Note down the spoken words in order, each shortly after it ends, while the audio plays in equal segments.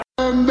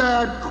And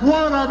at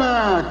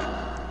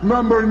quarterback,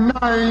 number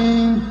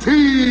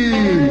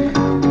 19.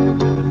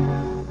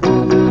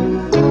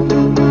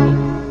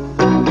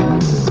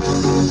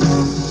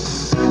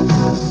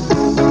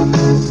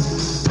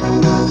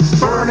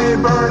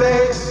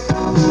 Bernie,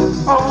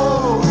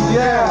 oh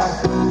yeah,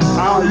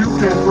 how you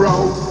can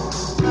throw.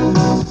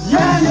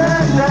 Yeah.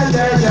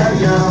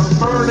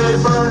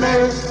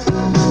 Bernie,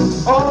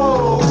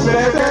 oh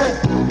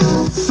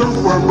baby,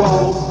 Super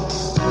Bowl.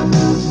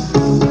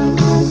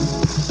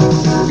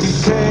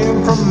 He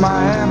came from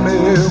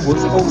Miami,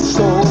 was oh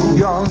so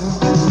young.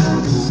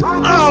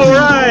 All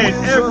right,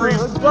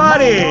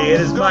 everybody,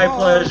 it is my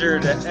pleasure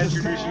to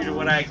introduce you to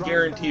what I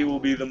guarantee will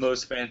be the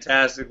most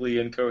fantastically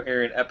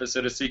incoherent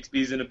episode of Six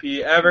B's and a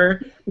P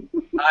ever.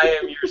 I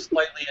am your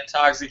slightly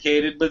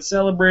intoxicated but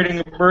celebrating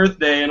a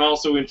birthday and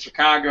also in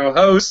Chicago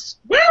host,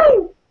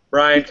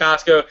 Brian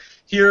Costco,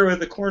 here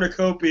with a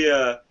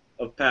cornucopia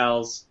of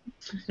pals.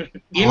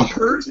 In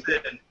person,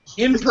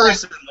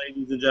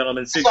 ladies and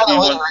gentlemen.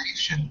 61.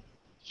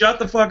 Shut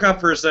the fuck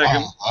up for a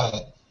second.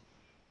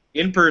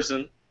 In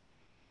person.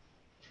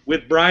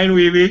 With Brian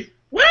Weeby.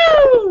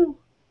 Woo!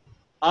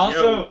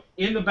 Also,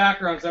 in the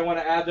background, because I want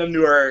to add them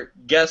to our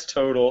guest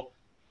total,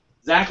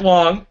 Zach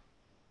Long.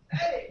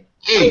 Hey.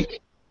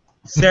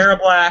 Sarah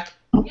Black.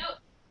 Yep.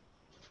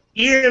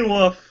 Ian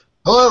Wolf.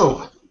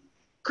 Hello.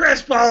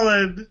 Chris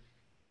Bolland.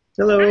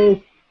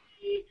 Hello.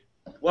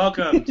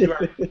 Welcome to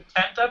our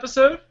 10th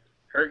episode.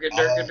 Yeah,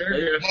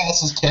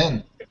 this is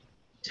 10.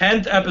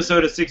 10th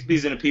episode of Six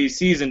B's and a P,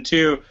 Season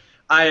 2.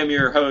 I am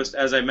your host,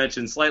 as I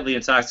mentioned, slightly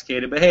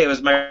intoxicated, but hey, it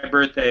was my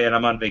birthday and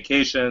I'm on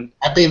vacation.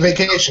 Happy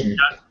vacation.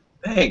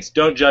 Thanks.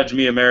 Don't judge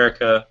me,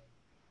 America.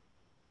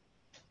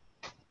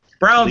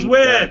 Browns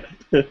win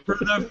for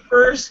the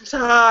first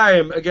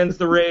time against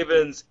the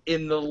Ravens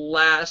in the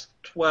last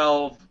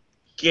 12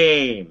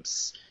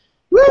 games.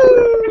 Woo!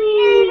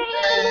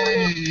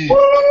 Hey.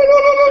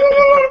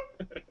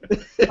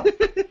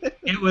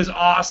 It was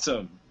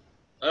awesome.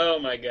 Oh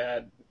my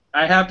God.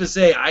 I have to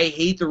say, I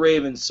hate the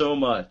Ravens so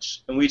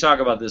much, and we talk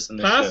about this in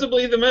this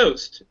Possibly the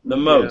most. show. The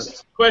most.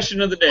 Yeah. Question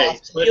of the day.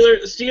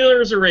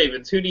 Steelers or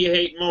Ravens? Who do you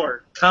hate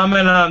more?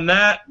 Comment on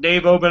that.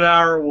 Dave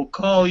Obenauer will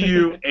call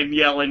you and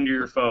yell into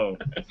your phone.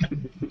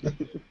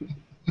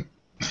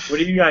 What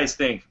do you guys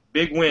think?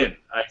 Big win,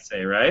 I'd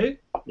say, right?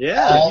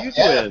 Yeah, huge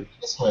win.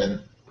 This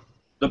win.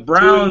 The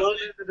Browns 2-1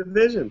 in the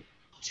division.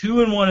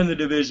 2-1 in the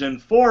division,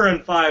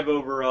 4-5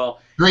 overall.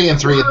 3-3 in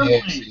the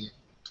AFC.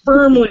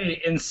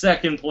 Firmly in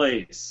second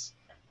place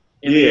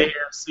in the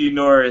AFC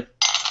North,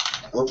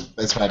 Oh,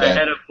 that's my bad.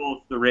 ahead of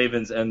both the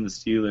Ravens and the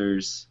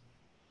Steelers.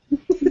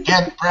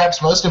 And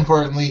perhaps most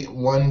importantly,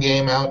 one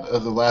game out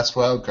of the last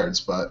wild card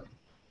spot.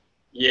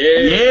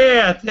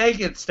 Yeah, take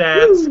it,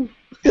 Stats. Woo.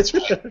 That's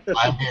right.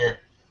 I'm here.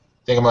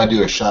 I think I'm going to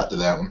do a shot to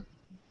that one.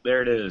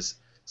 There it is.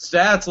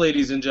 Stats,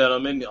 ladies and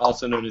gentlemen,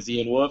 also known as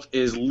Ian Wolf,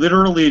 is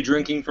literally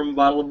drinking from a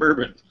bottle of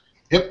bourbon.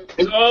 Yep.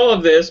 All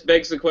of this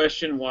begs the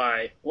question,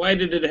 why? Why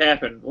did it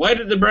happen? Why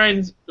did the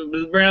Browns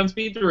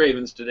beat the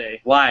Ravens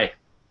today? Why?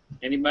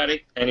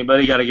 Anybody?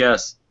 Anybody got a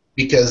guess?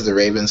 Because the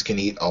Ravens can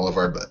eat all of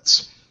our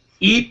butts.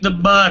 Eat the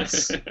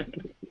butts.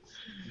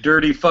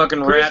 Dirty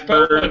fucking Chris rat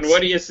birds. Boland,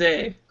 what do you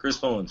say? Chris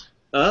Boland.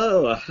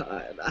 Oh,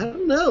 I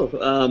don't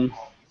know.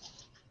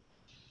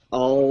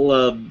 All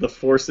the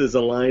forces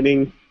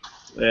aligning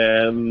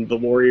and the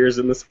Warriors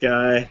in the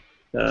sky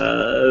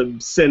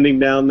sending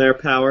down their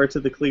power to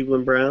the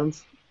Cleveland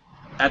Browns.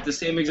 At the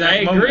same exact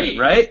I moment, agree.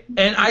 right?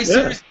 And I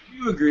seriously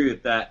do agree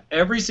with that.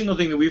 Every single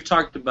thing that we've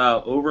talked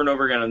about over and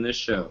over again on this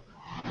show,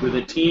 with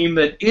a team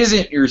that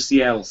isn't your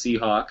Seattle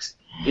Seahawks,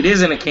 it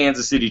isn't a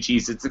Kansas City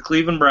Chiefs, it's the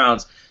Cleveland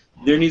Browns,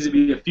 there needs to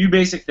be a few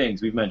basic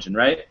things we've mentioned,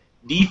 right?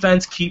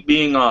 Defense, keep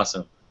being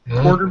awesome.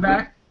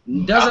 Quarterback,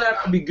 doesn't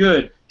have to be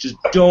good, just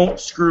don't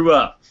screw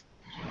up.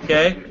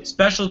 Okay?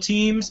 Special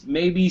teams,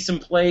 maybe some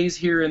plays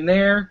here and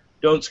there,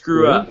 don't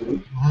screw up.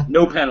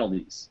 No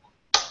penalties.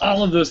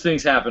 All of those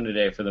things happen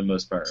today for the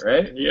most part,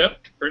 right? Yep,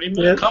 pretty much.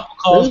 Yeah. A couple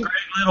calls, Greg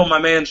Little, my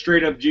man,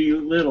 straight up G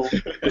Little.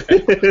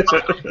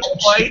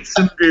 Fight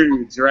some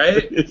dudes,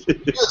 right? That's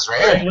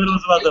Greg right.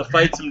 Little's about to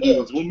fight some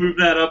dudes. We'll move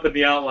that up in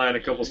the outline a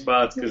couple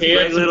spots because He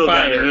Greg had some Little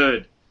got fire.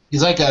 good. He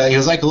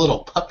was like a little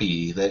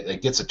puppy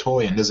that gets a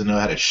toy and doesn't know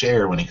how to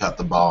share when he caught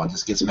the ball and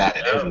just gets mad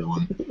at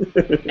everyone.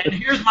 And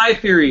here's my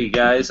theory,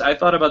 guys. I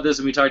thought about this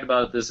and we talked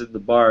about this at the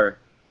bar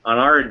on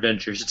our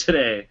adventures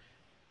today,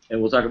 and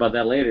we'll talk about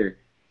that later.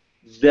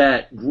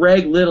 That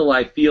Greg Little,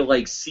 I feel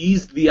like,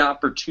 seized the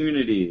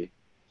opportunity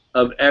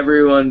of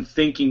everyone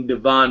thinking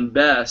Devon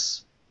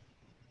Bess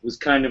was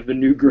kind of the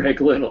new Greg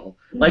Little.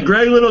 Like,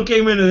 Greg Little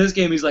came into this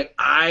game, he's like,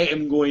 I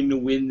am going to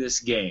win this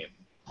game.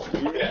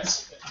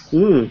 Yes.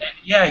 And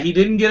yeah, he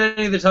didn't get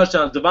any of the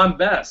touchdowns. Devon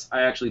Bess,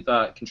 I actually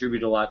thought,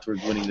 contributed a lot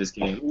towards winning this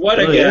game. What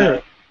a Oh, guy. yeah.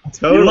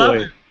 We love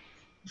Totally. it.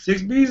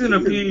 6 B's and a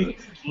P. Best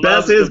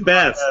loves is Devon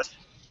best. Bess.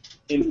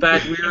 In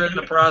fact, we are in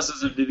the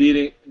process of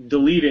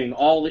deleting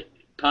all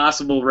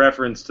possible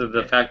reference to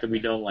the fact that we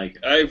don't like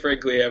it. I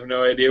frankly have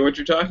no idea what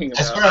you're talking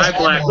As about. far as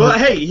Black- I know, Well,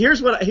 hey,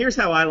 here's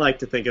how I like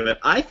to think of it.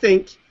 I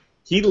think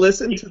He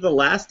listened to the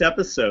last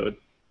episode,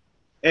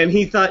 and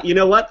he thought, you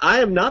know what? I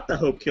am not the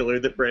hope killer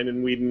that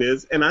Brandon Whedon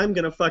is, and I'm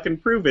going to fucking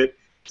prove it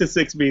to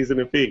 6 Bs and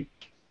a P.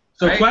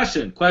 So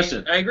question.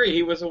 I agree.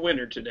 He was a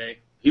winner today.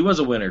 He was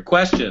a winner.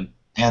 Question.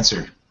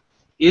 Answer.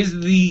 Is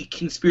the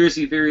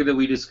conspiracy theory that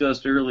we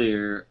discussed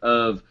earlier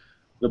of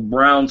the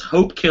Browns'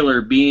 hope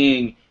killer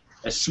being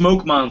a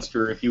smoke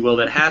monster, if you will,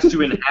 that has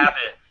to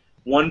inhabit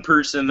one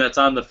person that's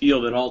on the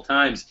field at all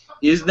times,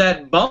 is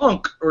that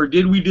bunk, or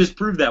did we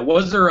disprove that?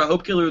 Was there a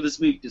hope killer this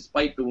week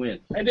despite the win?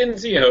 I didn't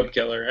see a hope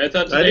killer. I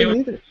thought I today didn't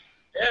was... either.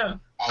 Yeah.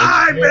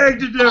 I beg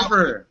to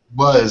differ.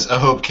 Was a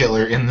hope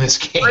killer in this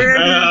game.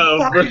 Brandon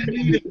fucking Brandon.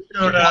 Whedon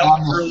showed up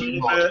for a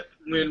little bit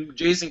when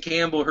Jason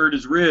Campbell hurt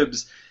his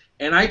ribs.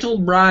 And I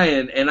told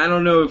Brian, and I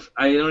don't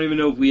even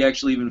know if we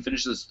actually even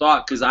finished this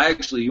thought, because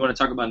you want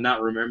to talk about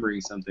not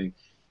remembering something.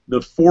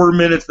 The 4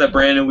 minutes that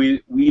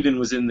Brandon Whedon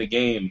was in the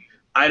game,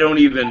 I don't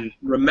even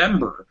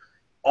remember.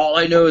 All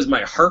I know is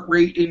my heart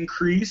rate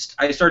increased.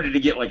 I started to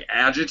get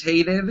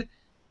agitated.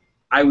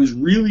 I was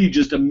really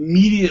just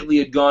immediately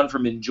had gone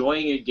from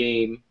enjoying a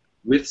game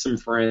with some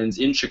friends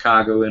in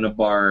Chicago in a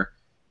bar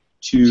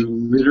to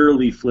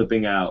literally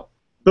flipping out.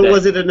 But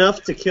was it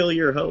enough to kill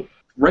your hope?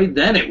 Right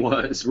then it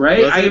was,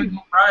 right? Was it? I even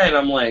told Brian,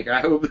 I'm like, I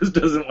hope this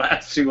doesn't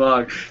last too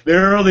long.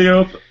 They're only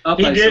up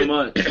by so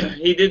much.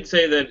 He did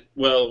say that,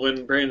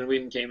 when Brandon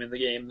Whedon came in the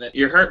game, that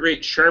your heart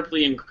rate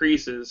sharply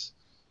increases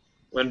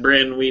when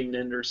Brandon Whedon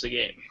enters the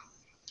game.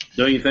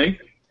 Don't you think?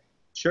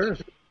 Sure.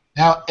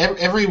 Now,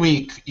 every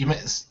week,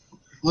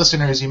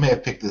 listeners, you may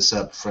have picked this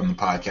up from the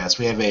podcast.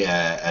 We have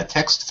a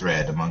text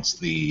thread amongst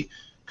the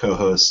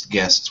co-hosts,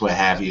 guests, what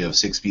have you, of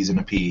 6 Bs and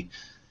a P.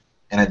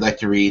 And I'd like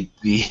to read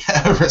the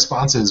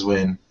responses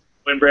when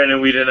Brandon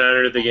Whedon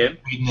entered the game.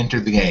 Whedon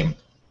entered the game.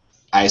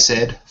 I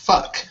said,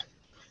 fuck.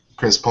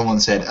 Chris Pullen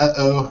said,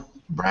 uh-oh.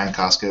 Brian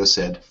Costco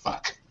said,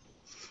 fuck.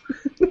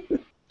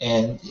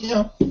 And,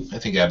 I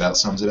think that about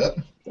sums it up.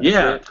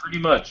 Yeah, pretty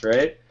much,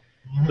 right?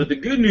 Mm-hmm. But the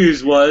good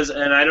news was,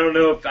 and I don't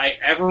know if I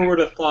ever would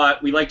have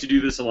thought, we like to do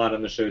this a lot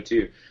on the show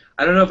too,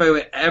 I don't know if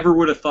I ever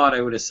would have thought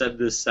I would have said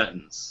this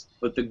sentence.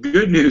 But the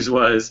good news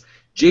was,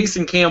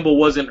 Jason Campbell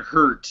wasn't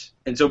hurt,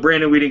 and so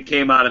Brandon Whedon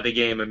came out of the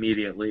game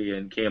immediately,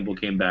 and Campbell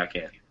came back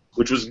in,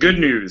 which was good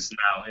news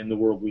now in the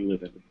world we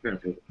live in.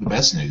 The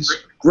best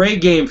news.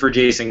 Great game for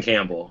Jason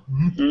Campbell.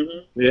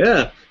 Mm-hmm.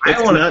 Yeah. I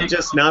It's wanna not take-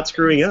 just not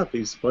screwing up.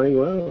 He's playing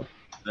well.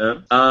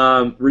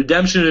 Yeah.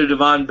 Redemption of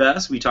Devon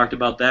Best, we talked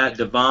about that.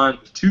 Devon,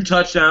 2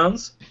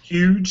 touchdowns,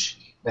 huge.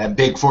 That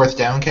big 4th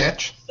down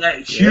catch.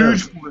 That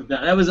huge fourth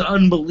down. That was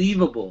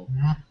unbelievable.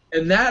 Mhm.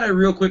 And that,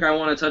 real quick, I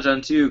want to touch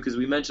on, too, because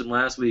we mentioned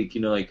last week,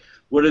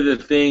 what are the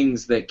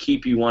things that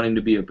keep you wanting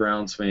to be a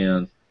Browns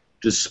fan,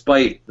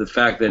 despite the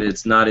fact that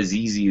it's not as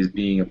easy as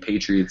being a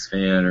Patriots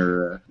fan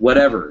or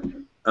whatever,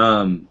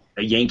 a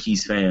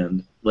Yankees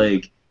fan.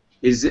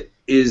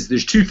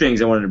 There's 2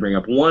 things I wanted to bring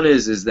up. One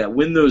is that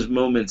when those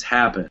moments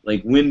happen,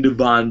 like when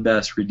Devon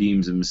Best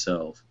redeems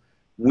himself,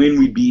 when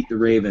we beat the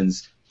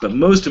Ravens, but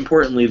most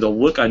importantly, the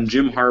look on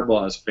Jim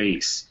Harbaugh's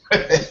face.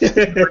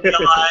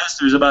 Realized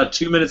there's about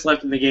 2 minutes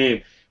left in the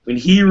game when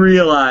he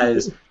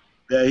realized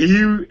that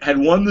he had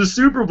won the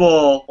Super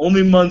Bowl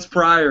only months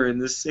prior in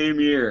this same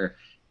year,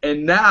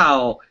 and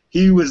now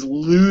he was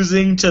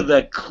losing to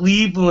the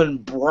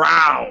Cleveland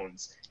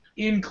Browns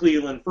in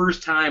Cleveland,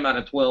 first time out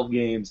of 12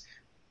 games.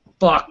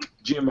 Fuck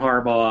Jim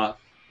Harbaugh.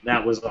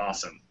 That was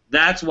awesome.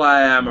 That's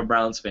why I'm a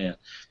Browns fan.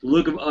 The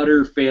look of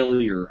utter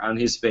failure on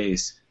his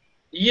face.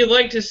 You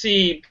like to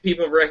see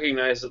people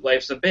recognize that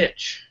life's a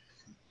bitch.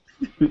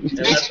 And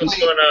that's what's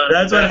going on.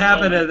 That's what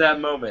happened at that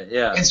moment,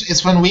 yeah.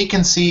 It's when we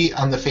can see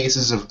on the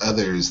faces of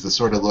others the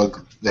sort of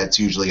look that's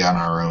usually on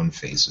our own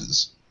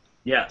faces.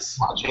 Yes.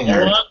 Watching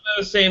our Along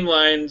those same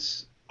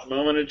lines,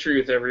 moment of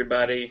truth,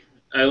 everybody.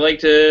 I like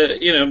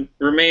to,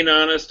 remain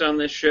honest on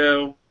this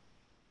show.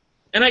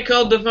 And I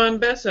called Devon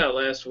Best out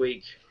last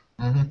week.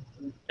 Mhm.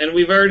 And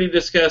we've already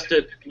discussed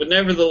it, but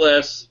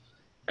nevertheless,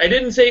 I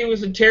didn't say he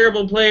was a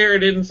terrible player. I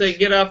didn't say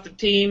get off the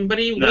team, but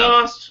he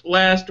lost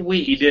last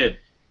week. He did.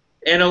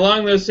 And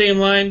along those same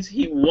lines,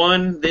 he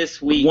won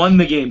this week. Won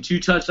the game, 2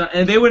 touchdowns,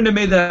 and they wouldn't have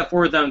made that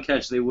 4th down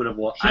catch. They would have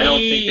won. I don't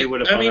think they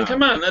would have. I mean,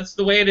 come on, that's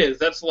the way it is.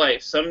 That's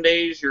life. Some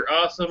days you're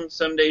awesome,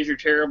 some days you're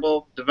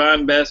terrible.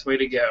 Devon Best, way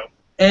to go.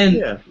 And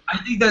Yeah. I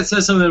think that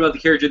says something about the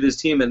character of this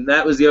team, and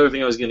that was the other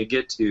thing I was going to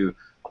get to,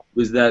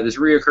 was that this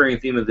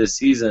reoccurring theme of this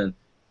season,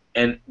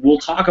 and we'll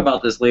talk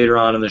about this later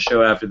on in the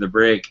show after the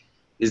break,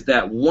 is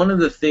that one of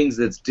the things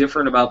that's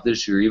different about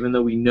this year, even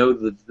though we know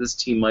that this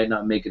team might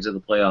not make it to the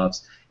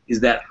playoffs, is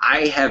that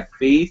I have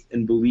faith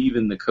and believe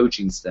in the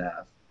coaching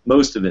staff,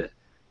 most of it.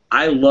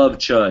 I love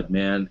Chud,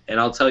 man, and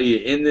I'll tell you,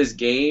 in this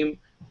game,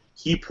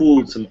 he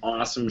pulled some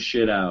awesome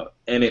shit out,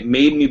 and it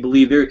made me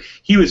believe there.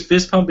 He was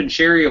fist pumping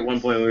Sherry at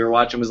one point when we were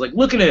watching. Was like,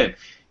 look at him.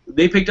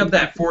 They picked up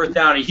that 4th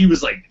down, and he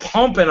was like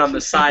pumping on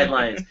the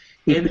sidelines,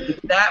 and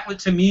that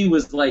to me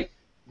was like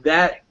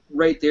that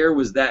right there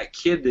was that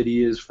kid that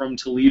he is from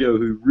Toledo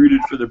who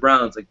rooted for the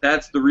Browns. Like,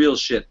 that's the real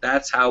shit.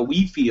 That's how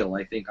we feel,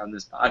 I think, on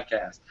this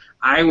podcast.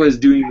 I was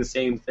doing the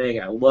same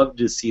thing. I love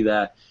to see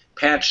that.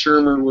 Pat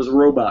Shurmur was a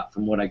robot,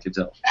 from what I could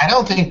tell. I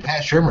don't think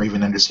Pat Shurmur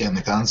even understands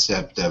the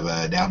concept of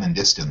down and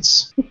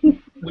distance.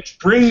 Which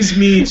brings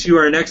me to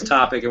our next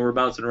topic, and we're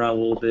bouncing around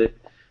a little bit.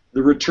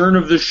 The return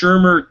of the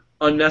Shurmur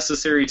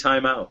unnecessary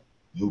timeout.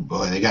 Oh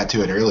boy, they got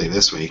to it early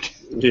this week.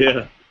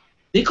 Yeah.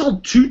 They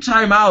called 2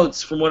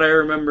 timeouts, from what I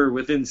remember,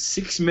 within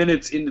 6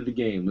 minutes into the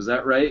game. Was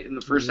that right, in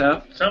the first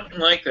half? Something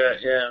like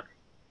that, yeah.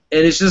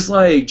 And it's just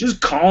like,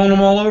 just calling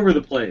them all over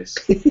the place.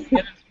 And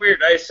it's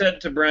weird. I said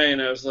to Brian,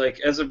 I was like,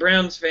 as a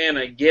Browns fan,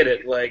 I get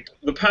it. Like,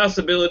 the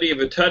possibility of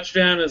a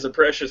touchdown is a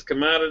precious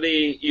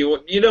commodity.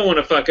 You don't want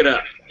to fuck it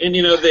up. And,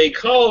 they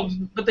called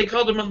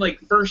them on, like,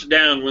 first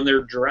down when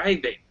they're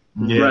driving.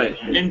 Yeah. Right.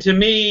 And to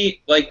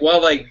me, like,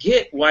 while I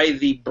get why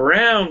the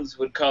Browns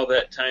would call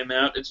that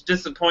timeout, it's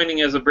disappointing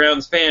as a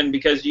Browns fan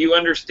because you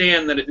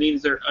understand that it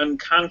means they're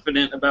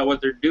unconfident about what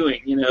they're doing.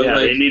 Yeah,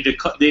 like,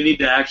 they need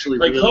to actually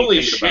like really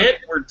holy think about shit,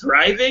 it. we're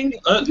driving?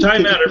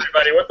 Timeout,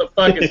 everybody! What the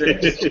fuck is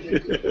this?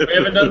 We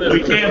haven't done this. We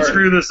can't before.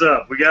 screw this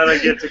up. We gotta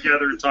get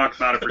together and talk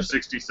about it for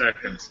 60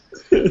 seconds.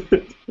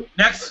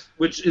 Next,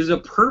 which is a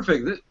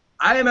perfect.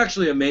 I am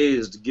actually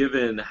amazed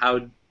given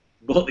how.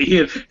 Well,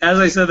 Ian, as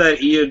I said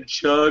that, Ian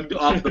chugged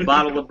off the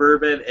bottle of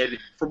bourbon, and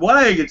from what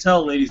I can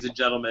tell, ladies and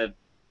gentlemen,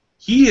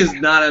 he does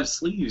not have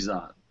sleeves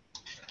on.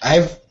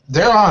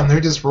 They're on. They're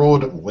just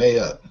rolled way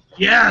up.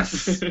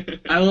 Yes,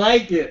 I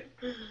like it.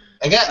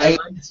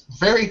 It's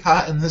very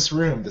hot in this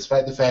room,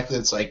 despite the fact that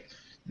it's like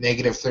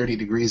negative 30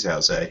 degrees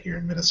outside here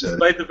in Minnesota.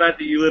 Despite the fact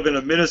that you live in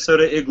a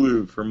Minnesota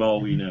igloo, from all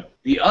we know.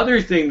 The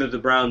other thing that the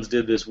Browns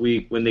did this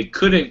week, when they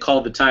couldn't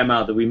call the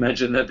timeout that we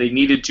mentioned that they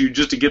needed to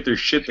just to get their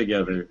shit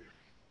together,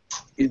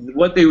 is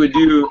what they would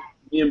do,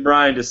 me and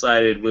Brian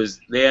decided,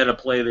 was they had a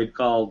play they'd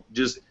call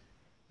just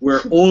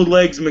where Old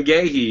Legs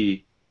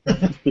McGahee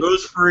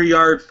goes for a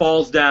yard,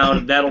 falls down,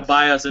 and that'll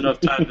buy us enough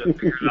time to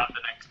figure out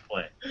the next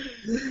play.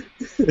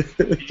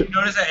 Did you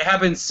notice that it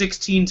happened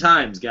 16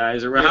 times,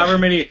 guys, or however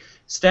many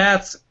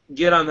stats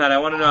get on that? I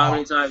want to know how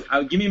many times.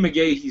 Give me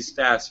McGahee's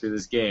stats for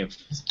this game.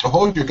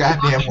 Hold your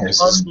goddamn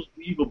horses.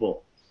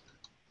 Unbelievable.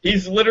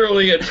 He's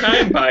literally a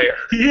time buyer.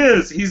 He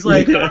is. He's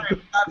like, all right, we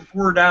got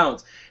 4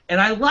 downs. And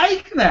I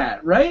like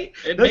that, right?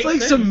 It That's makes like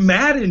sense. some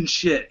Madden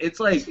shit. It's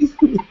like,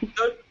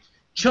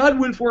 Chud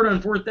went for it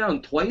on 4th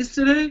down twice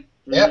today,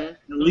 Yep. at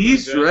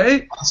least, Okay.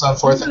 right? It's on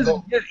 4th and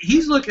goal.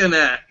 He's looking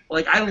at,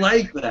 like, I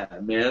like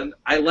that, man.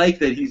 I like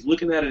that he's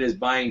looking at it as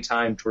buying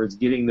time towards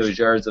getting those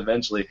yards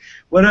eventually.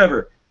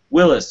 Whatever.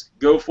 Willis,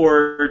 go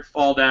forward,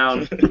 fall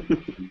down.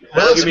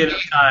 Give me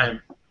enough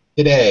time.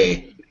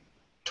 Today,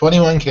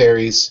 21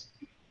 carries,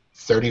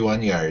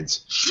 31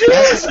 yards.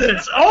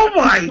 Jesus! Oh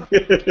my God!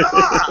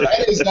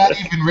 That is not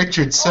even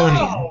Richard Sony.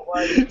 Oh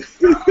my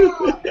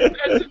God!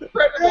 That's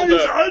incredible, That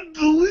is though.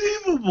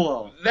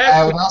 unbelievable!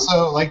 I would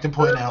also like to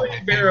point out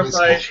my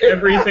verifies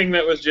everything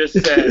that was just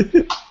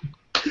said.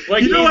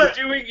 Like, You know what?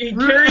 he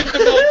carried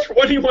the ball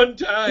 21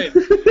 times.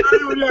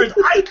 31 yards.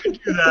 I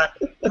could do that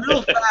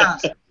real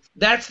fast.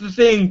 That's the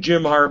thing,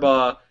 Jim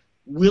Harbaugh.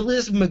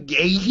 Willis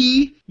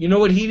McGahee, you know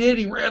what he did?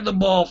 He ran the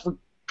ball for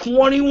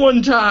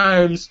 21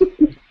 times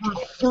for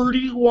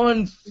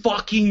 31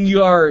 fucking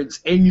yards,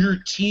 and your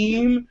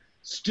team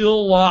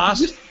still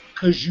lost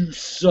because you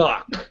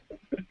suck.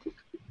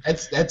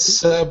 That's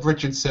sub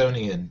Richard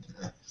Sonian,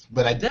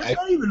 but That's I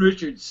not even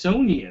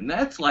Richardsonian.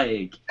 That's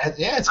like,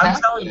 yeah, it's I'm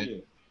happening. telling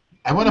you.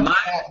 I want to put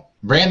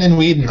Brandon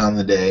Whedon on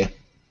the day.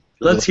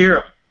 Let's hear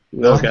him.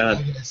 Oh,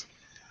 God.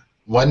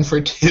 1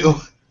 for 2.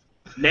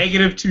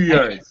 Negative 2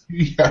 yards. 2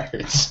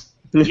 yards.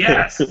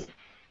 Yes.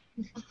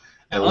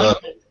 I love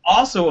it.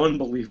 Also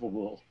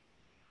unbelievable.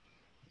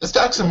 Let's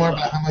talk some more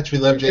about how much we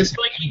love It's Jason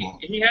like Campbell.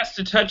 he has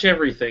to touch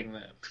everything,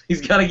 then.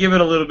 He's got to give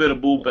it a little bit of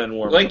bullpen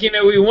warm. Like,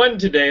 we won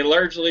today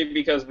largely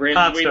because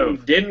Brandon Hot Whedon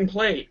stove. didn't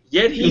play.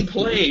 Yet he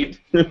played.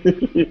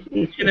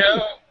 It's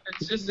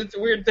a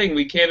weird thing.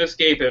 We can't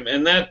escape him.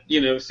 And that,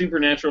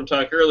 supernatural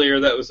talk earlier,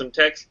 that was some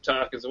text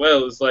talk as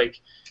well, is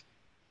like,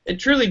 it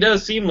truly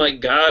does seem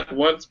like God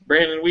wants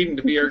Brandon Whedon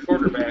to be our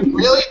quarterback. It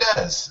really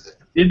does.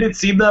 Did it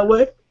seem that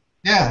way?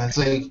 Yeah, it's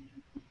like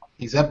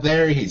he's up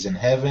there, he's in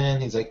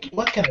heaven. He's like,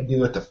 what can I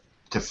do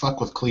to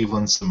fuck with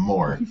Cleveland some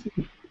more?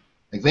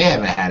 Like, they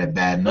haven't had it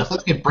bad enough.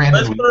 Let's get Brandon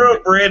Let's Whedon.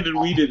 throw Brandon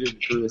Whedon in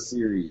for a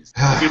series.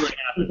 See what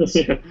happens.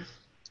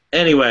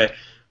 Anyway,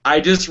 I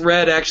just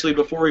read, actually,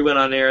 before we went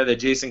on air, that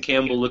Jason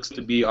Campbell looks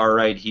to be all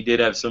right. He did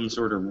have some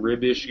sort of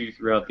rib issue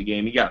throughout the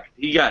game. He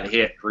got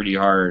hit pretty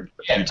hard.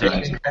 Yeah,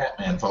 Brandon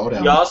Crapman, fall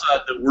down. He also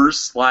had the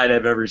worst slide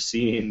I've ever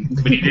seen,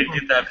 but he did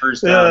get that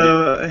first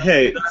down.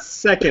 Hey,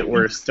 second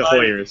worst to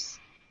Hoyers.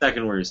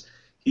 Second worst.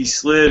 He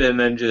slid and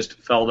then just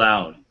fell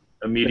down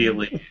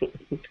immediately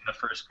in the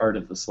first part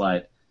of the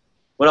slide.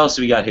 What else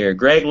do we got here?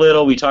 Greg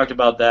Little, we talked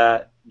about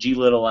that. G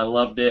Little, I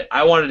loved it.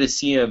 I wanted to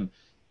see him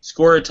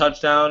score a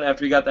touchdown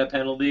after he got that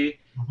penalty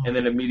and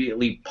then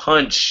immediately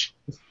punch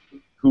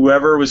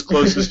whoever was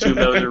closest to him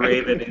that was a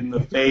Raven in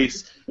the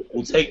face.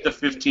 We'll take the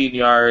 15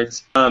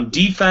 yards.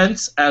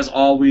 Defense, as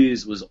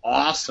always, was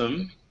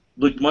awesome.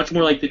 looked much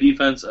more like the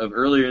defense of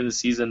earlier in the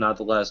season, not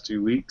the last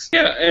 2 weeks.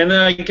 Yeah, and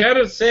I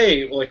gotta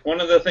say, like,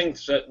 one of the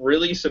things that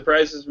really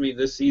surprises me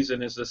this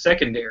season is the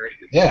secondary.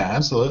 Yeah,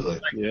 absolutely.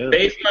 Yeah.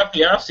 Based off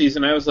the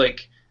offseason, I was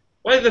like,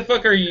 why the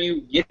fuck are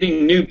you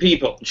getting new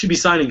people? You should be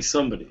signing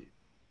somebody.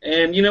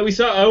 And, you know, we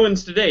saw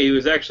Owens today. He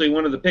was actually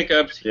one of the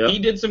pickups. Yep. He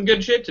did some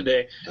good shit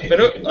today.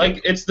 But,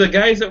 like, it's the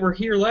guys that were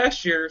here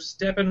last year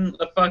stepping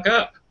the fuck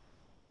up.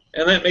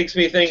 And that makes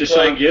me think,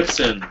 Deshaun like,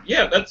 Gibson.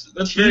 yeah, that's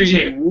TJ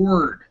very...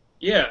 Ward.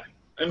 Yeah,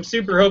 I'm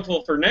super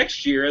hopeful for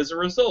next year as a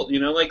result. You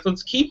know, like,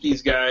 let's keep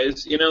these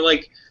guys. You know,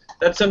 like,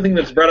 that's something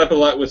that's brought up a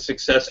lot with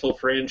successful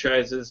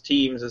franchises,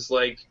 teams, is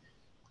like,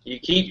 you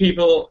keep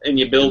people and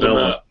you build them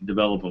up.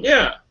 Develop them.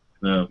 Yeah.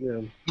 No. Yeah.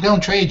 You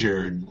don't trade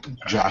your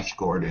Josh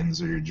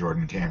Gordons or your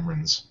Jordan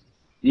Camerons.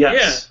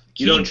 Yes.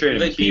 Yeah. You don't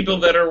trade the them. people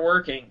that are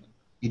working.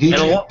 You do And a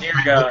trade lot- Dear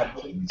God.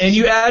 And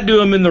you add to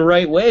them in the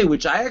right way,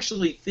 which I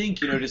actually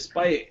think, you know,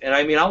 despite, and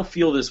I mean, I'll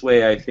feel this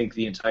way, I think,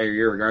 the entire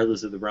year,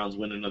 regardless if the Browns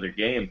win another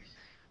game.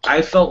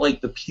 I felt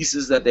like the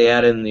pieces that they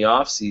added in the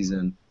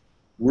offseason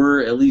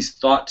were at least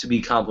thought to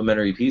be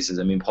complementary pieces.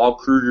 I mean, Paul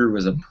Kruger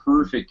was a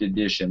perfect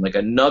addition, like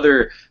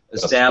another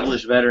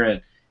established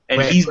veteran, and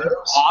Wait, he's been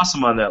Rose?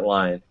 awesome on that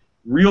line.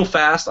 Real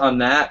fast on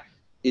that,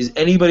 is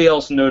anybody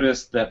else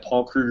noticed that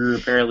Paul Kruger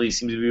apparently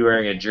seems to be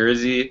wearing a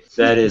jersey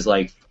that is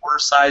like 4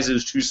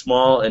 sizes too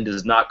small and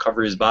does not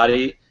cover his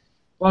body?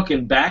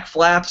 Fucking back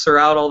flaps are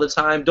out all the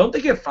time. Don't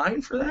they get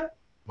fined for that?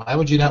 Why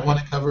would you not want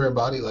to cover a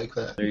body like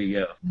that? There you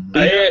go.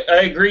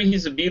 I agree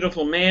he's a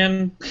beautiful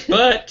man,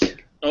 but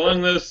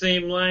along those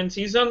same lines,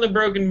 he's on the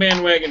broken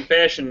bandwagon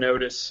fashion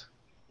notice.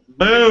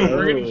 Boom.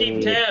 We're going to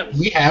keep tabs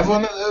We have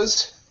one of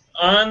those?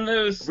 on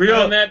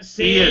that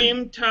same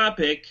Ian.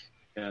 topic.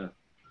 Yeah.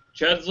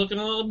 Chud's looking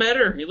a little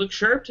better. He looked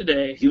sharp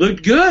today. He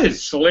looked good.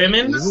 Slim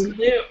and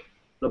stiff.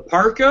 The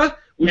parka,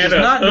 which Had is a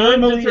not thumb to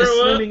normally a throw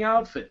up. slimming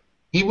outfit.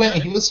 He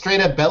was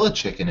straight up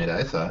Belichick in it,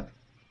 I thought.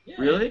 Yeah,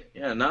 Really?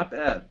 Yeah, not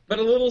bad. but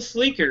a little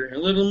sleeker, a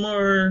little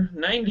more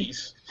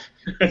 90s.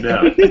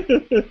 No.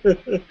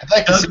 I'd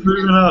like to That's see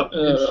moving up.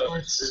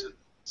 shorts,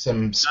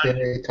 some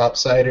spinner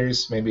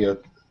topsiders, maybe a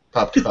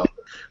pop collar.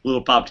 A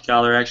little popped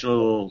collar action, a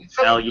little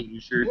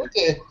alligator shirt.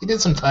 He did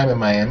some time in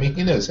Miami.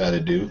 He knows how to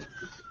do.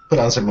 Put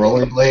on some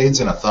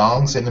rollerblades and a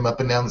thong, send him up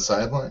and down the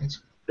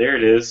sidelines. There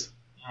it is.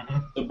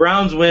 Mhm. The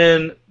Browns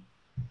win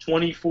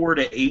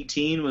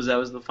 24-18. That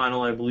was the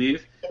final, I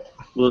believe.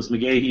 Willis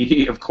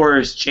McGahee, of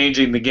course,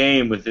 changing the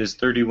game with his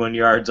 31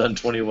 yards on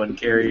 21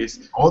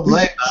 carries. Old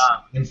legs.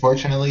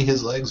 Unfortunately,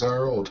 his legs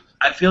are old.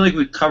 I feel like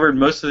we've covered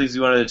most of the things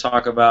we wanted to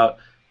talk about.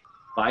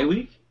 Bye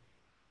week?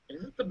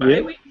 Is it the bye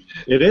Yeah. week?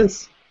 It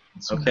is.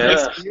 Okay.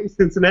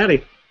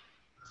 Cincinnati.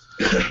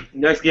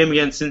 Next game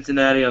against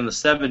Cincinnati on the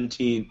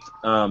 17th.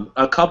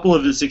 A couple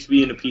of the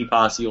 6B and a P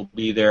posse will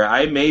be there.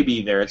 I may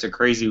be there. It's a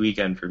crazy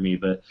weekend for me,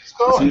 but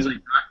it seems like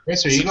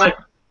Chris, are you going?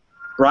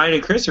 Brian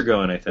and Chris are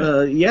going, I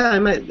think. Yeah, I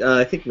might.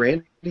 I think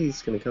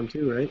Randy's going to come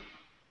too, right?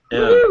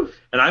 Yeah. Woo!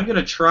 And I'm going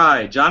to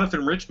try.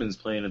 Jonathan Richmond's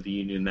playing at the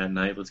Union that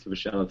night. Let's give a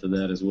shout out to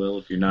that as well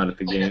if you're not at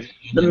the game.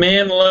 The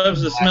man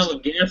loves the smell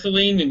of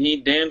gasoline, and he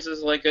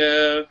dances like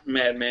a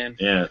madman.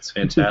 Yeah, it's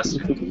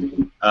fantastic.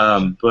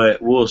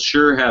 But we'll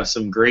sure have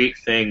some great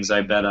things,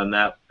 I bet, on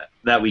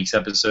that week's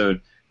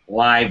episode.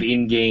 Live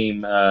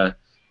in-game.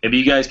 Maybe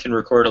you guys can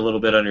record a little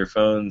bit on your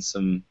phones,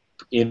 some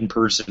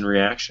in-person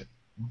reaction.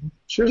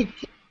 Sure.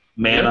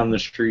 Man Yeah. on the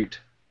street.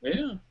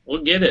 Yeah,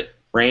 we'll get it.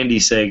 Randy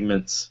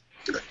segments.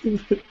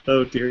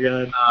 Oh dear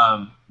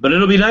God. But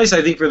it'll be nice,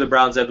 I think, for the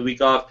Browns to have the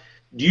week off.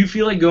 Do you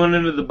feel like going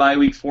into the bye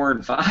week 4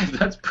 and 5?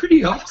 That's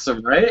pretty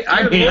awesome, right?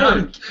 I mean,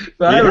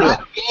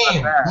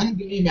 One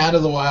game out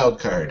of the wild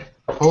card.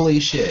 Holy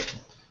shit.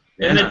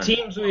 And Yeah. the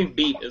teams we've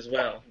beat as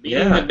well. Beating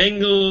Yeah. the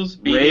Bengals,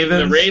 beating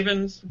the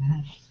Ravens,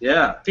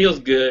 Yeah, feels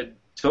good.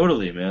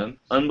 totally, man.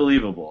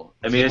 Unbelievable.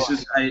 I mean, it's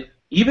just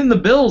even the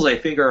Bills, I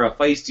think, are a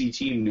feisty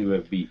team to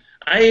have beat.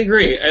 I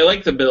agree. I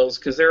like the Bills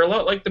because they're a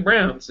lot like the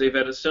Browns. They've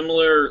had a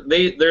similar.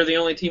 They're the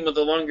only team with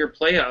a longer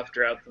playoff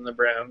drought than the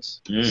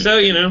Browns. Mm. So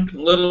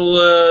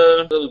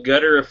little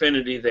gutter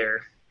affinity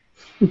there.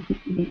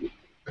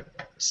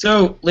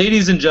 So,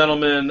 ladies and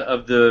gentlemen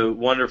of the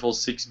wonderful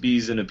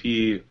 6Bs and a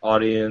P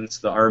audience,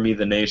 the Army,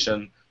 the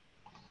Nation,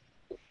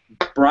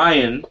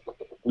 Brian,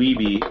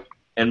 Weeby,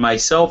 and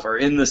myself are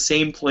in the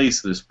same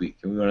place this week,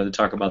 and we wanted to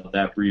talk about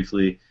that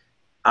briefly.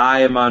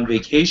 I am on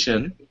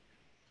vacation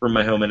from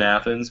my home in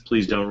Athens.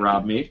 Please don't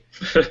rob me.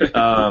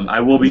 I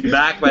will be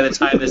back by the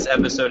time this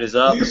episode is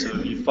up, so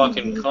if you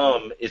fucking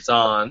come, it's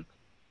on.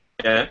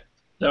 Okay?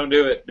 Don't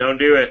do it. Don't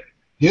do it.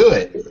 Do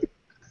it.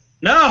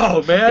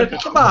 No, man,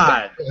 come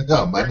on.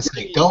 No, my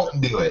mistake.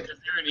 Don't do it. Is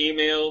there an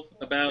email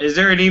about? Is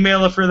there an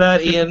emailer for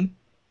that, Ian?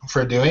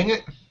 For doing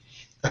it?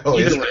 Oh,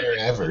 is Either way. there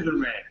ever? Either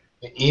way.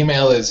 The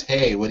email is,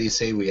 hey, what do you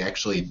say we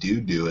actually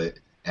do it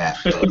at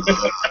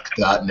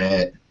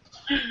 .net.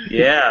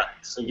 Yeah,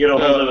 so get a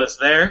hold of us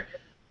there.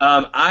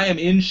 I am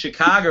in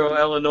Chicago,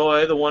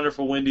 Illinois, the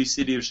wonderful windy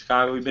city of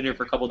Chicago. We've been here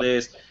for a couple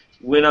days.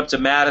 Went up to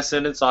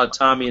Madison and saw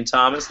Tommy and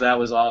Thomas. That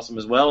was awesome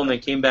as well. And then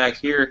came back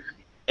here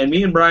And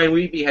me and Brian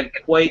Wheatley had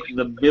quite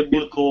the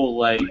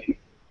biblical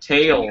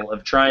tale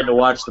of trying to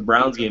watch the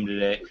Browns game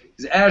today.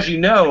 Because as you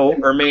know,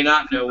 or may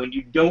not know, when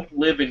you don't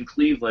live in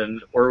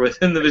Cleveland or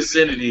within the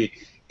vicinity,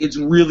 it's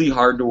really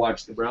hard to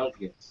watch the Browns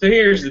game. So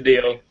here's the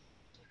deal.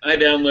 I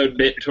download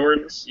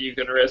BitTorrents. You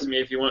can arrest me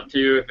if you want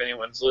to, if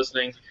anyone's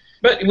listening.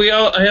 But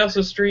I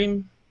also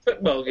stream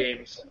football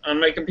games on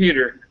my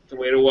computer. It's a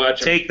way to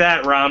watch them. Take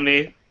that,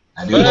 Romney.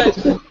 But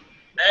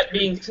that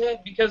being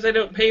said, because I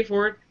don't pay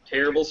for it,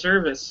 terrible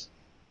service.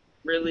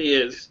 Really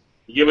is.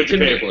 You get what you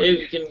pay for.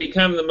 It can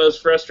become the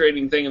most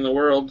frustrating thing in the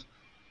world.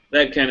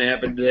 That kind of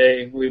happened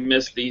today. We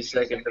missed the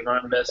second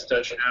Devon Best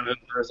touchdown as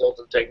a result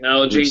of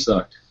technology. Which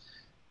sucked.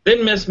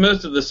 Then missed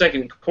most of the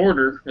second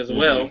quarter as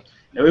well.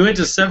 And we went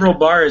to several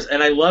bars,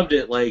 and I loved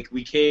it.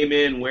 We came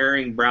in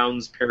wearing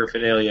Browns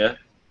paraphernalia.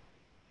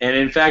 And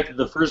in fact,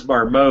 the first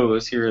bar,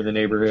 Moe's, here in the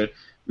neighborhood,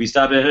 we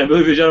stopped in, and I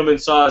believe a gentleman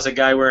saw us, a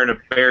guy wearing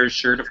a Bears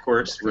shirt, of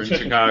course. We're in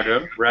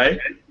Chicago, right?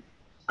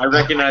 I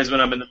recognize when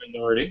I'm in the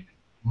minority.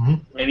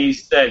 Mm-hmm. And he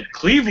said,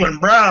 "Cleveland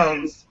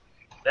Browns,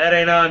 that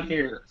ain't on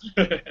here."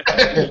 Right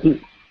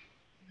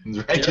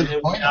to the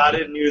And point.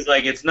 nodded, and he was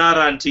like, "It's not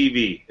on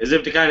TV," as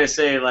if to kind of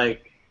say,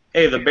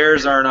 "Hey, the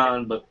Bears aren't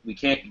on, but we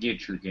can't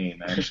get your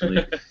game,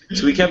 actually."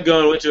 So we kept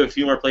going, went to a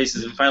few more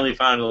places, and finally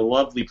found a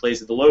lovely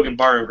place at the Logan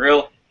Bar and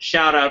Grill.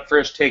 Shout out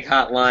Fresh Take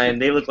Hotline.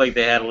 They looked like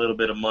they had a little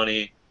bit of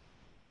money,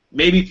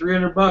 maybe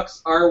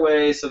 $300 our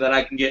way, so that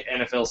I can get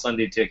NFL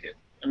Sunday ticket.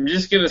 I'm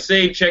just going to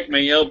say, check my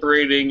Yelp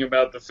rating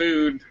about the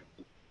food.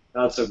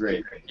 Not so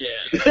great.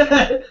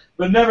 Yeah.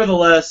 But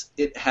nevertheless,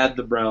 it had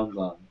the Browns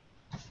on.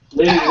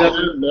 Ladies and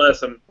gentlemen, God bless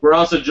them. we're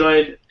also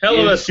joined Hell of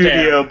in a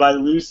studio by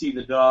Lucy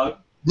the dog.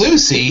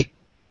 Lucy.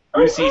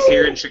 Lucy's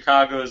here in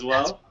Chicago as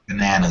well.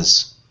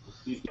 Bananas.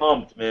 She's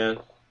pumped, man.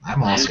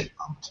 I'm also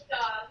pumped.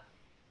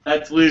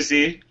 That's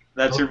Lucy.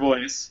 That's her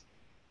voice.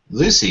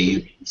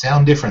 Lucy, you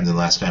sound different than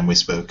last time we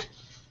spoke.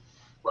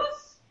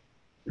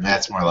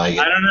 That's more like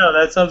I it. don't know.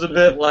 That sounds a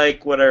bit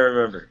like what I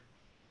remember.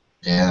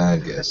 Yeah, I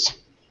guess.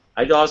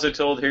 I also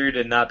told her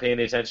to not pay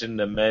any attention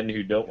to men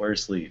who don't wear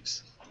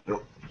sleeves.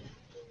 Nope.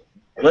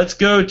 Let's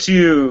go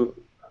to,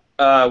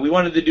 we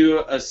wanted to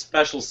do a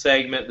special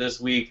segment this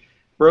week,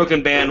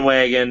 Broken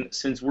Bandwagon,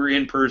 since we're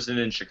in person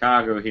in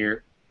Chicago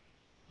here.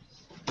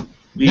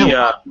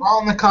 We're all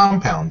in the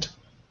compound.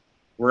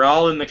 We're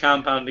all in the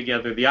compound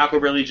together, the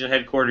Aquabear Legion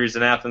headquarters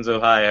in Athens,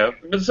 Ohio.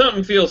 But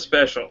something feels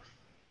special.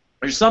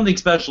 There's something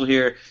special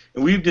here,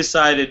 and we've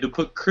decided to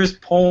put Chris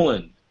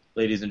Poland,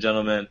 ladies and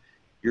gentlemen,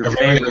 your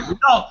favorite.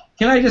 No,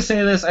 can I just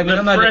say this? I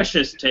mean, The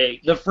freshest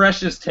take. the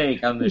freshest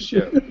take on this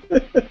show. I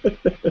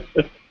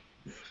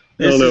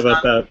don't know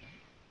about that.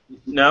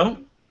 No?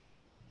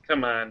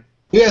 Come on.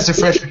 Who has a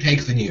fresher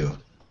take than you?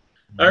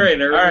 All right,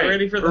 are we All right,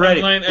 ready for the we're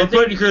ready. hotline? We're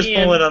putting Chris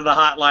Poland on the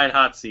hotline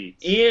hot seat.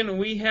 Ian,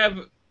 we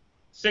have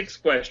 6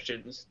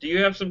 questions. Do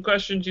you have some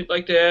questions you'd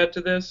like to add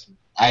to this?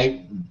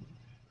 I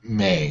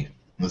may.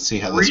 Let's see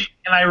how this.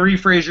 Can I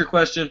rephrase your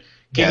question?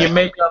 Can Yeah. you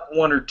make up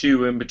one or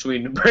two in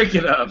between to break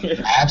it up?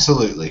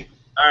 Absolutely.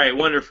 All right,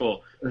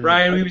 wonderful.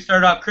 Brian, we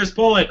start off. Chris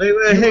Poland. Wait,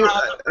 you hang are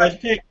on. on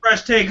the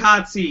fresh take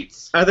hot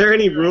seats. Are there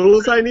any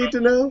rules I need to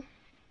know?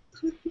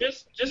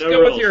 Just No go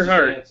rules, with your just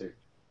heart. answer.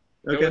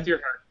 Go Okay. with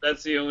your heart.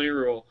 That's the only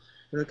rule.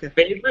 Okay.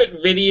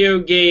 Favorite video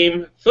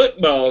game,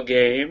 football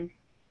game,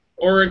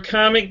 or a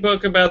comic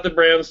book about the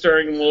Browns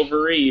starring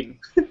Wolverine?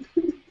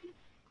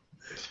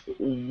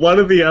 One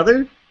or the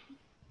other?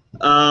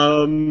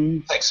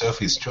 Like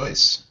Sophie's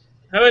choice.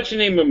 How about you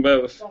name them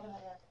both?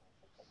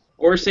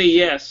 Or say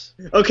yes.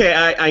 Okay,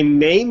 I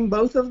name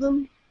both of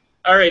them?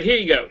 All right, here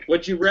you go.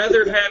 Would you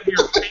rather have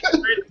your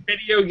favorite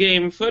video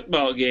game,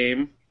 football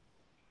game,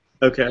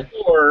 Okay.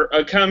 or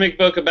a comic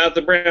book about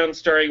the Browns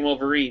starring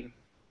Wolverine?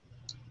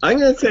 I'm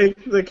going to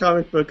take the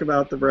comic book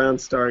about the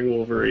Browns starring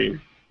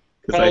Wolverine.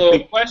 'Cause I Follow-up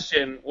think,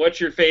 question, what's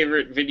your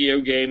favorite video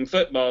game,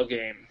 football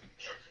game?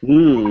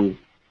 Oh,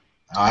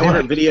 I favorite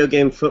want video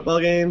game, football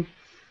game?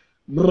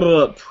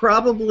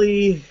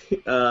 Probably,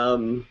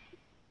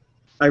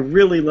 I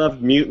really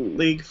loved Mutant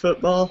League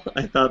football.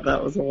 I thought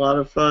that was a lot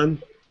of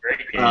fun.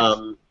 Great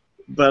game.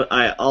 But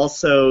I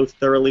also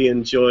thoroughly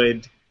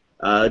enjoyed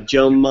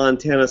Joe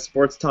Montana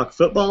Sports Talk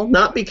Football.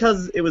 Not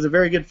because it was a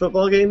very good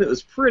football game, it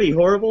was pretty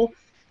horrible,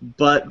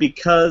 but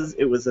because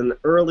it was an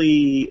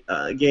early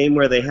game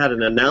where they had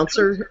an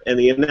announcer, and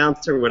the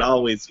announcer would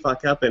always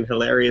fuck up in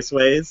hilarious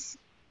ways.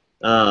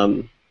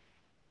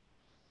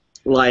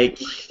 Like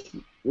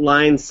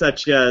lines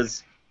such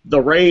as, "The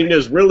rain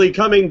is really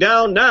coming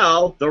down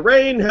now, the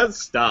rain has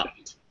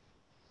stopped."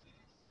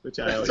 Which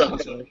I always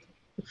That's enjoyed.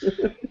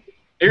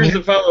 Here's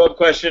the follow-up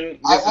question.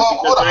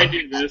 hold on. I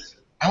do this.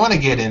 I want to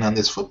get in on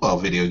this football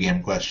video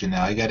game question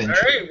now. I got All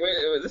intrigued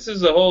right, this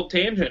is a whole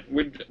tangent.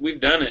 We've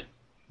done it.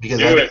 because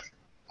Do it.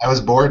 I was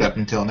bored up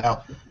until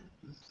now.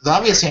 The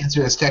obvious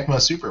answer is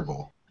Tecmo Super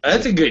Bowl.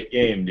 That's a good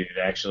game, dude,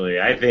 actually.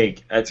 I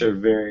think that's a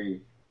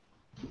very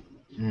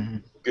Mm-hmm.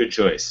 good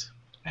choice.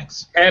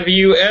 Thanks. Have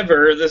you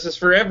ever, this is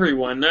for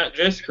everyone, not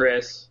just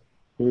Chris,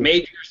 Hmm.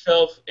 made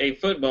yourself a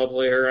football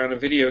player on a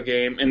video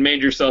game and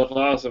made yourself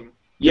awesome?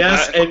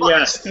 Yes and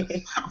yes.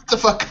 What the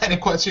fuck kind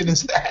of question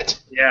is that?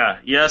 Yeah,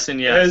 yes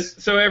and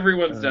yes. So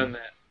everyone's done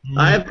that.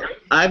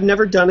 I've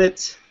never done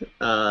it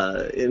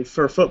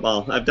for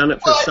football. I've done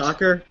it for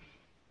soccer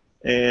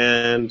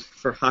and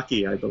for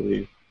hockey, I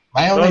believe.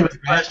 My only Bonus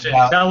question,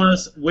 tell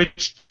us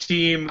which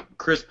team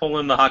Chris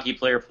Pullen, the hockey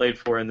player, played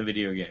for in the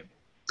video game.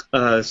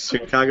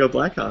 Chicago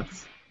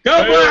Blackhawks. Go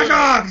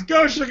Blackhawks!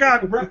 Go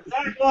Chicago!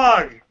 Zach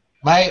Long!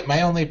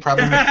 My only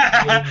problem with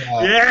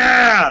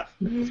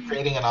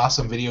creating an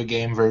awesome video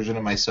game version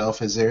of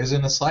myself is there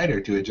isn't a slider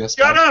to adjust.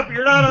 Shut up!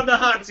 You're not on the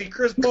hot seat.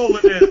 Chris Pullen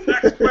is.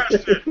 Next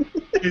question.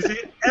 Is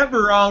it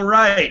ever all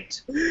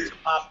right to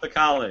pop the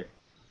collar?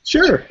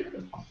 Sure.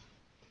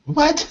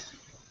 What?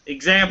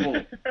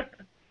 Example.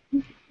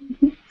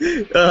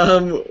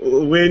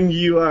 When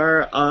you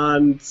are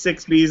on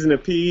 6 B's and a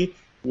P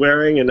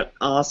wearing an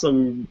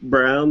awesome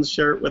Browns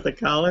shirt with a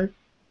collar,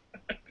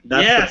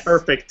 that's the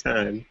perfect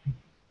time.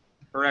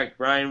 Correct.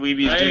 Brian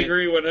Weeby. I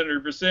agree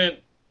 100%.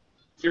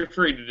 You're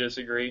free to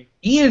disagree.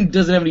 Ian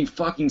doesn't have any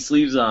fucking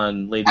sleeves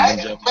on, ladies and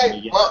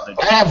gentlemen.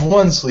 I have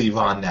one sleeve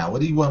on now.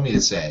 What do you want me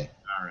to say?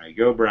 All right,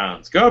 go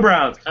Browns. Go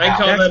Browns. I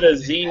call that a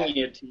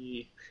Xenia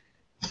tee.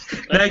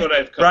 That's what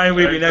I've called Brian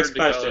Weeby, next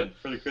question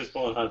for the Chris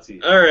Pullen hot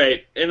seat. All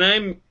right, and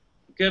I'm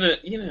gonna,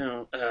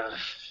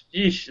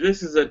 this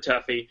is a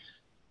toughie.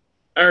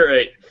 All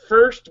right,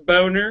 first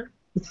boner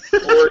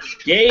or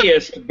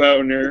gayest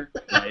boner?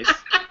 Nice.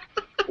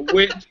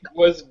 Which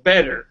was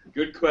better?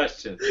 Good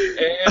question.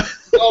 And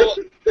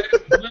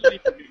let me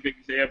give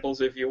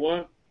examples if you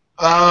want.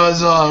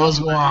 What's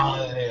going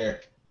on in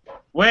here?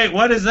 Wait,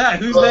 what is that?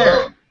 Who's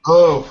there?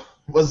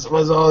 What's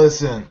all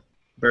this in?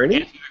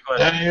 Bernie?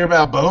 Did you hear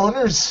about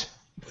boners?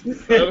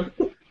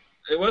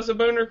 It was a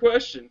boner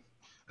question.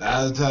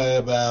 I'll tell you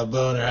about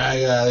boner.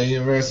 I got the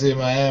University of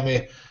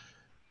Miami.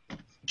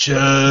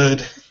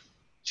 Chud,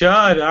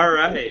 all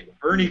right.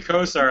 Bernie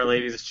Kosar,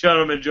 ladies and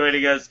gentlemen,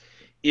 joining us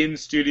in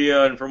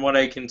studio, and from what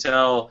I can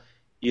tell,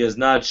 he has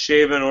not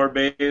shaven or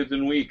bathed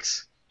in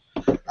weeks.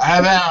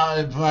 I've been out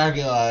in the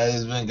parking lot.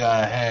 It's been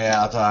kind of hanging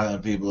out talking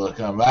to people that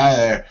come by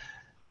there.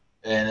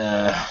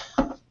 And,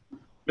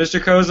 Mr.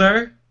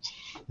 Kosar?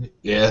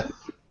 Yeah?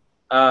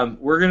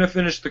 We're going to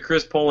finish the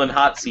Chris Pullen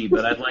hot seat,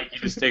 but I'd like you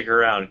to stick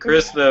around.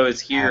 Chris, though, is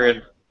here,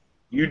 and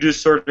you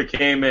just sort of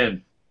came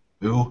in.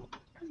 Who?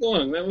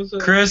 Long. That was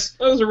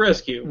a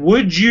rescue.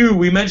 Would you,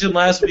 we mentioned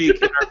last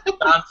week in our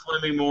Don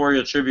Fleming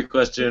Memorial Trivia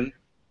question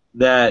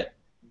that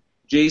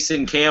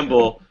Jason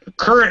Campbell,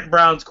 current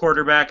Browns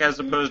quarterback as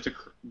opposed to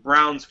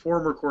Browns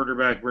former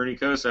quarterback Bernie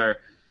Kosar,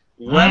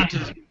 left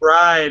his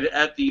bride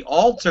at the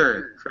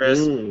altar, Chris.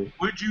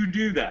 Would you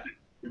do that?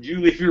 Would you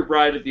leave your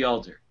bride at the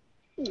altar?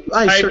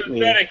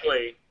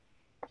 Hypothetically.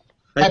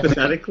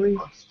 Hypothetically?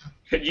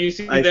 Could you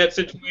see that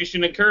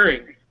situation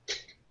occurring?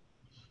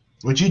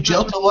 Would you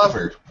jilt a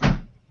lover?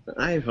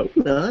 I hope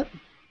not.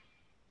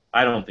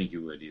 I don't think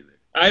you would either.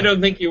 I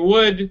don't think you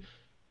would,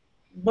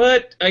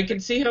 but I can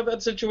see how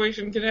that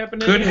situation could happen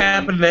to Could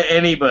happen to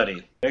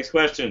anybody. Next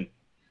question.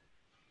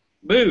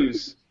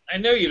 Booze. I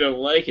know you don't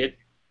like it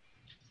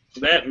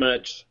that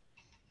much,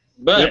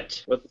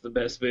 but what's the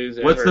best booze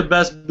ever? What's the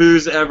best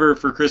booze ever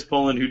for Chris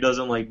Pullen who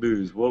doesn't like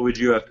booze? What would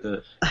you have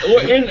to...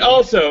 And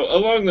also,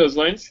 along those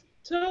lines,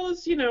 tell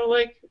us,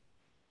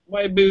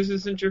 why booze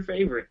isn't your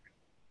favorite.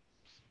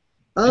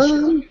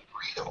 Oh,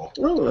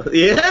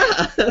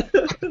 yeah.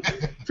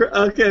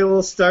 Okay,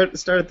 we'll start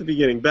at the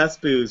beginning. Best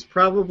booze.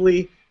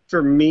 Probably,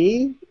 for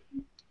me,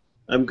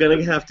 I'm going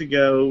to have to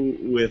go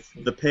with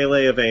the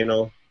Pele of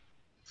Anal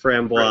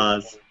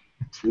Framboise.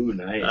 Ooh,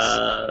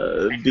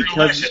 nice.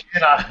 Because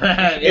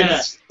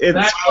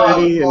it's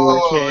pretty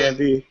and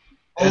candy.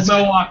 Old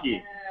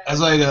Milwaukee. As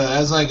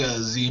like a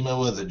Zima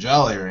with a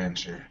Jolly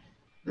Rancher.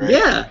 Right?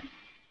 Yeah.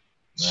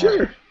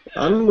 Sure.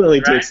 I'm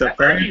willing to accept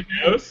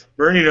that.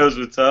 Bernie knows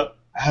what's up.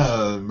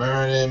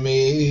 Burning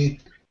me.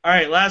 All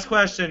right, last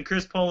question.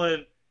 Chris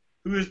Pullen,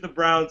 who is the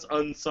Browns'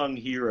 unsung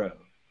hero?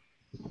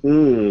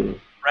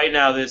 Right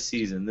now, this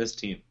season, this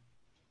team.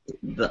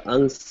 The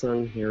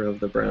unsung hero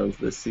of the Browns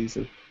this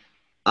season.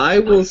 I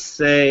will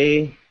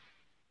say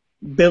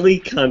Billy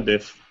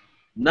Cundiff.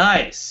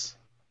 Nice.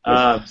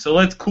 So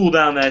let's cool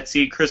down that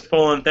seat. Chris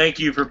Pullen, thank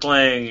you for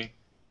playing.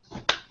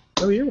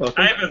 Oh, you're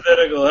welcome.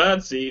 Hypothetical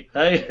hot seat.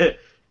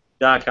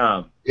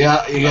 .com.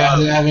 Yeah, you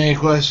guys have any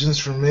questions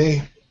for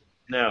me?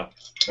 No.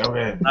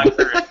 Okay.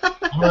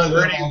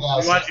 Bernie,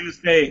 we want you to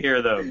stay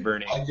here, though,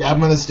 Bernie. I'm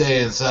going to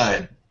stay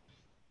inside.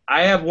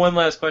 I have one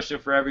last question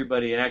for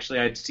everybody, and actually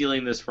I'm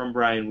stealing this from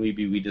Brian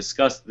Weeby. We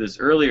discussed this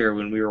earlier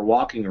when we were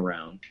walking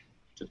around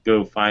to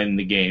go find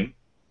the game.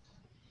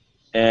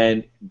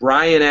 And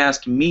Brian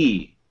asked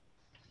me,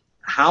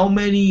 how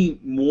many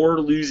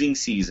more losing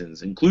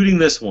seasons, including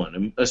this one,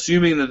 I'm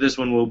assuming that this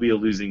one will be a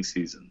losing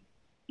season,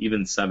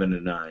 even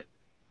 7-9.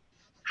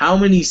 How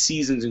many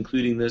seasons,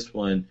 including this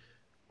one,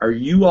 are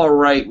you all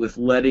right with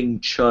letting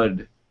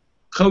Chud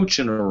coach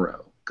in a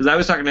row? Because I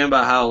was talking to him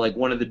about how, like,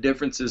 one of the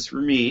differences for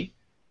me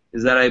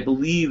is that I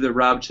believe that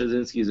Rob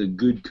Chudzinski is a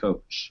good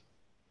coach.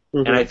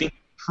 Mm-hmm. And I think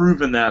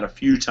proven that a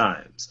few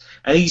times.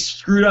 I think he's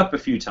screwed up a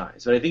few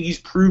times, but I think he's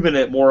proven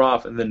it more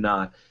often than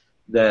not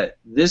that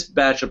this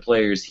batch of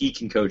players, he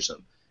can coach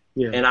them.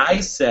 Yeah. And I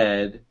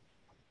said,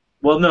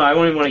 well, no, I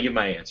don't even want to give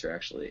my answer,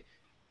 actually.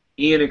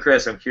 Ian and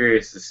Chris, I'm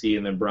curious to see,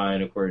 and then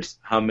Brian, of course,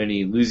 how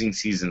many losing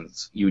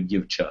seasons you would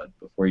give Chud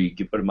before you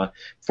put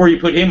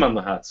him on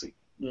the hot seat.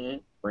 Mm-hmm.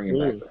 Bring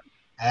him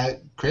back.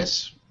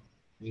 Chris,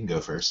 you can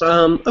go first.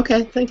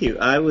 Okay, thank you.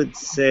 I would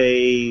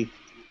say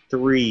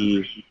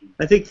 3.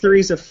 I think 3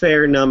 is a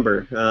fair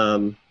number.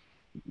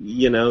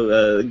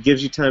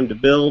 Gives you time to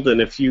build, and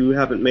if you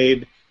haven't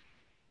made,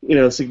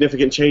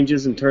 significant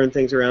changes and turn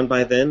things around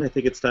by then, I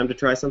think it's time to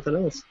try something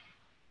else.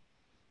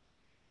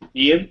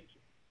 Ian?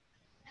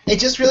 It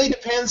just really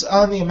depends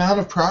on the amount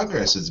of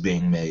progress that's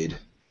being made.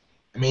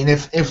 I mean,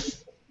 if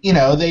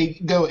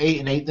they go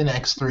 8-8 the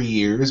next 3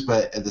 years,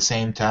 but at the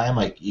same time,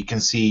 like, you can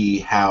see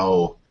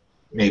how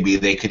maybe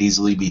they could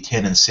easily be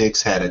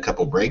 10-6 had a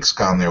couple breaks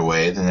gone their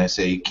way, then I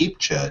say you keep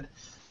Chud.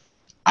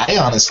 I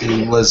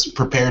honestly was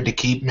prepared to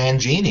keep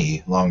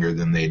Mangini longer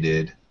than they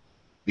did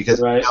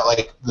because I felt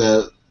like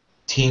the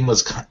team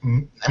was,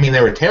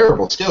 they were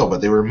terrible still,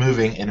 but they were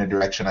moving in a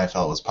direction I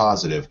felt was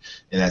positive,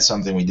 and that's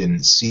something we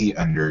didn't see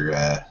under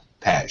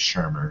Pat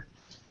Shurmur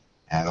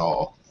at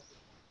all.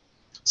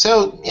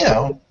 So,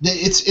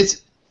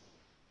 it's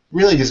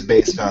really just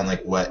based on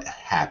like what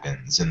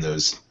happens in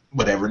those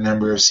whatever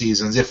number of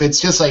seasons. If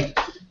it's just like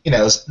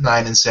 9-7,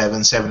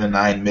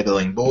 7-9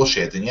 middling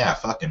bullshit, then yeah,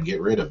 fuck him,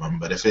 get rid of him.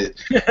 But if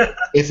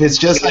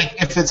it's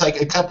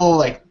like a couple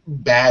like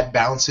bad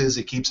bounces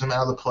that keeps him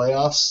out of the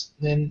playoffs,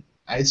 then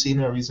I see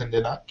no reason to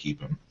not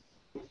keep him.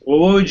 Well,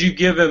 what would you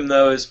give him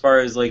though, as far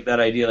as like that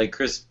idea, like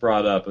Chris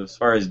brought up, as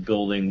far as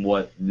building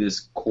what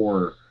this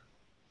core?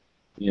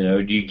 Do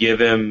you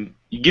give him?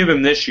 You give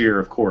him this year,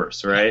 of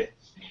course, right?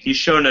 He's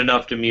shown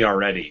enough to me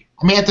already.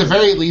 I mean, at the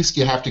very least,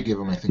 you have to give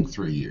him, I think,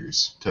 3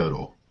 years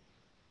total.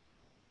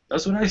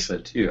 That's what I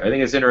said, too. I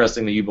think it's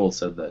interesting that you both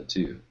said that,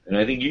 too. And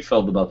I think you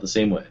felt about the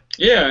same way.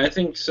 Yeah, I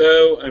think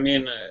so. I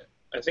mean,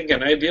 I think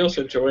an ideal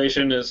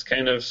situation is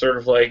kind of sort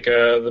of like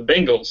the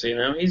Bengals,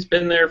 He's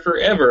been there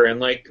forever, and,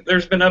 like,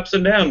 there's been ups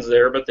and downs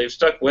there, but they've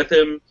stuck with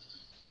him.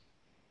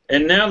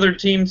 And now their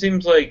team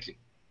seems like,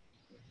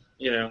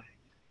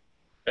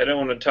 I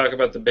don't want to talk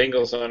about the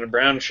Bengals on a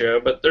Brown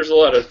show, but there's a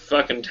lot of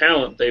fucking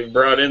talent they've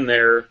brought in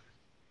there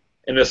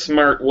in a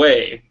smart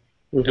way.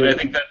 Mm-hmm. And I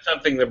think that's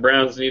something the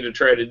Browns need to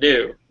try to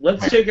do.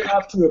 Let's take it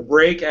off to a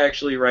break,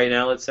 actually, right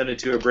now. Let's send it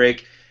to a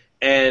break.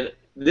 And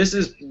this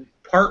is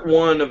part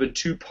 1 of a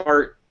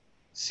 2-part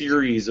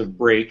series of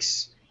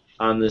breaks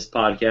on this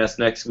podcast.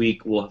 Next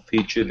week, we'll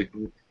feature the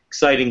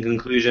exciting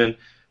conclusion.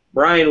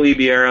 Brian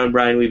Wiebe, our own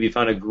Brian Wiebe,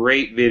 found a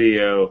great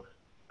video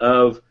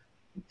of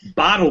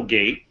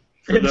Bottlegate.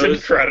 It's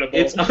incredible.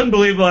 It's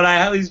unbelievable, and I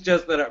highly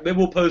suggest that maybe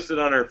we'll post it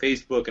on our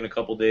Facebook in a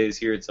couple days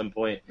here at some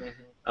point,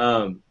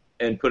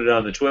 and put it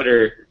on the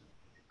Twitter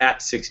at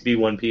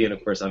 6B1P, and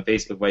of course on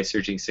Facebook by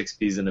searching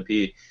 6Bs and a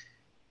P.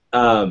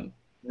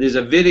 There's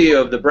a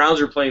video of the Browns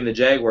were playing the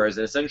Jaguars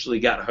and essentially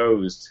got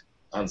hosed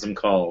on some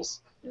calls,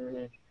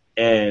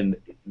 and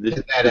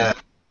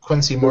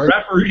Quincy Moore.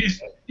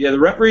 The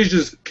referees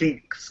just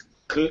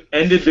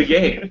ended the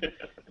game.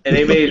 And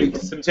they made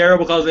some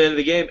terrible calls at the end of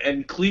the game,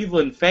 and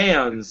Cleveland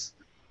fans,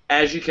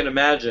 as you can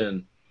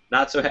imagine,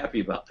 not so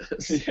happy about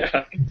this.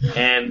 Yeah.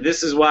 And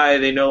this is why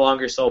they no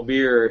longer sell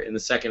beer in the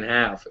second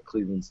half at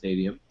Cleveland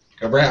Stadium.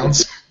 Go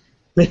Browns.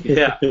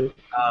 Yeah.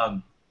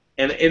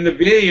 And in the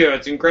video,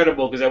 it's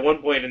incredible, because at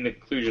one point in the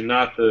conclusion,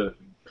 not to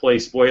play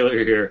spoiler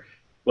here,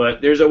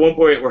 but there's at one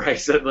point where I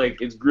said,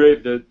 like, it's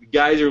great, the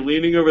guys are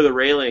leaning over the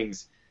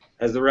railings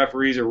as the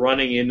referees are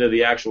running into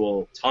the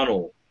actual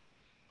tunnel.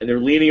 And they're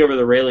leaning over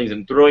the railings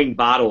and throwing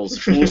bottles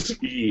full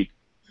speed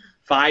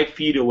 5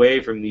 feet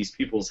away from these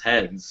people's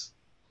heads,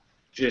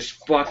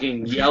 just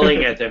fucking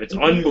yelling at them. It's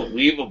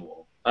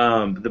unbelievable.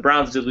 The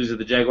Browns did lose to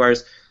the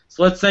Jaguars.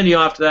 So let's send you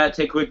off to that.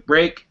 Take a quick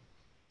break.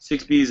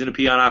 6Bs and a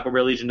P on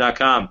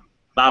AquaBearLegion.com.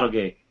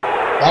 Bottlegate.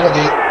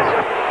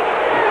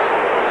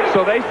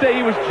 So they say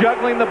he was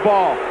juggling the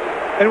ball.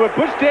 And what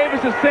Butch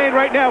Davis is saying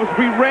right now is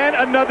we ran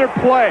another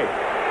play.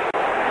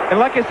 And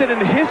like I said, in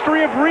the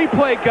history of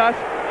replay, Gus,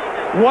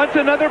 once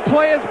another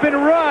play has been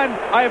run,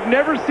 I have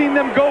never seen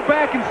them go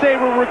back and say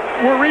we're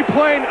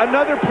replaying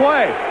another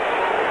play.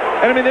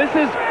 And I mean, this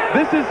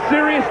is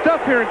serious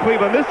stuff here in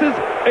Cleveland. This is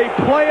a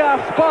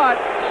playoff spot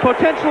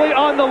potentially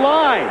on the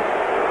line.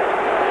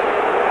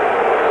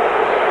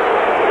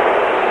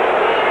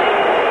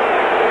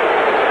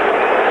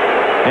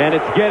 And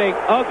it's getting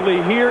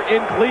ugly here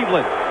in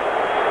Cleveland.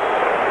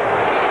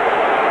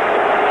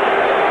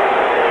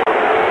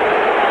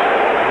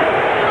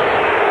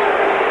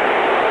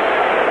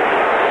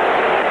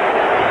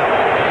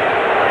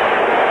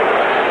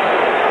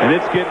 And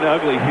it's getting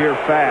ugly here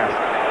fast.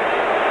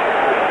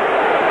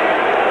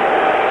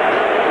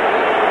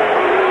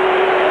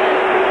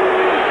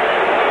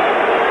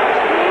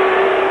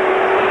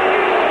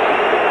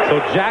 So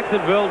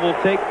Jacksonville will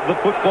take the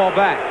football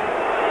back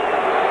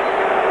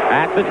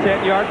at the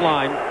 10-yard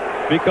line.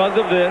 Because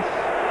of this,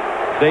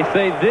 they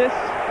say this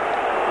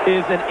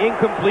is an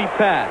incomplete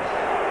pass.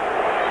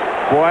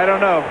 Boy, I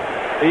don't know.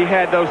 He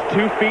had those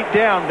 2 feet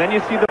down. Then you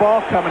see the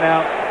ball coming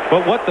out.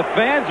 But what the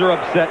fans are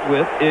upset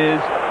with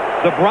is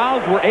the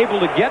Browns were able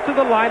to get to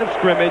the line of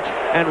scrimmage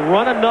and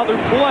run another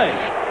play.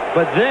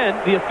 But then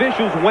the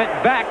officials went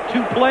back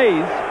 2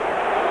 plays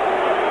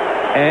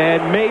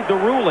and made the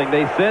ruling.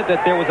 They said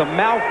that there was a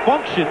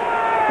malfunction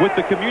with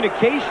the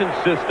communication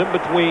system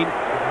between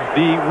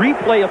the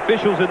replay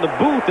officials in the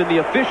booth and the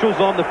officials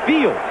on the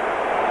field.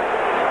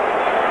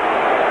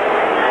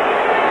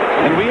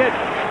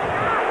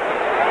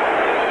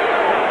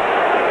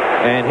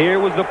 And here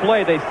was the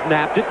play. They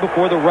snapped it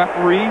before the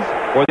referees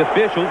or the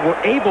officials were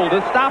able to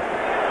stop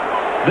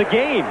the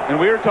game. And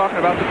we were talking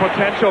about the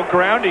potential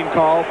grounding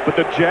call, but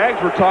the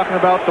Jags were talking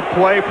about the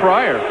play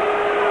prior.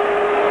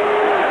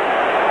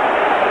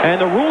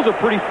 And the rules are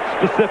pretty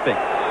specific.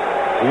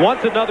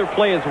 Once another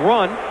play is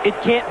run, it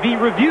can't be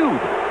reviewed.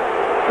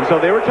 And so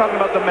they were talking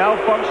about the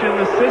malfunction in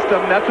the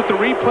system. That's what the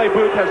replay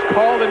booth has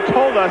called and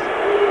told us.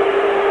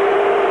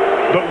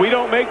 But we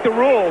don't make the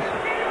rules.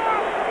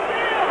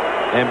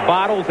 And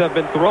bottles have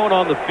been thrown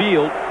on the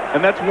field.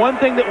 And that's one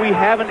thing that we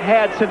haven't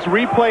had since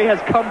replay has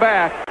come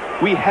back.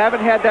 We haven't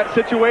had that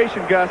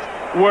situation, Gus,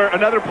 where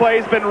another play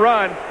has been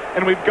run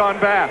and we've gone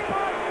back.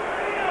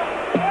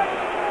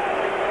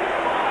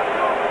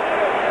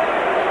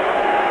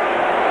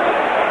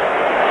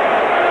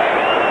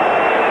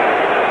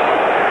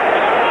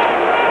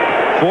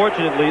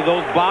 Fortunately,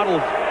 those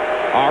bottles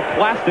are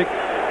plastic.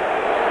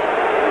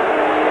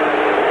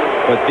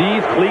 But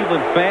these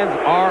Cleveland fans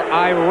are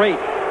irate.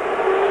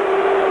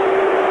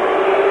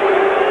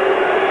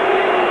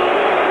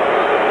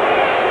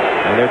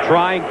 And they're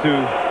trying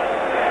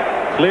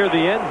to clear the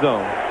end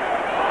zone.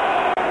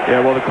 Yeah,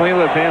 well, the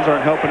Cleveland fans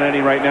aren't helping any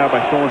right now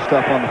by throwing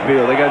stuff on the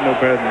field. They got to know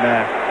better than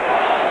that.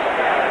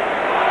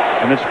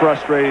 And it's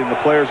frustrating. The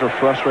players are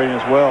frustrating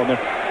as well. And the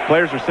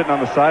players are sitting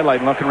on the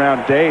sideline looking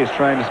around dazed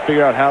trying to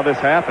figure out how this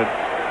happened.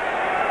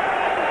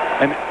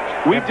 And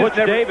we've just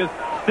never... Davis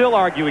still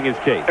arguing his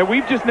case. And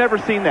we've just never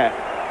seen that.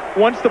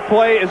 Once the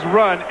play is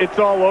run, it's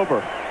all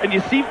over. And you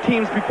see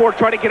teams before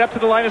try to get up to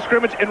the line of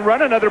scrimmage and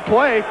run another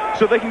play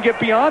so they can get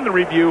beyond the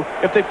review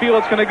if they feel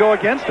it's going to go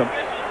against them.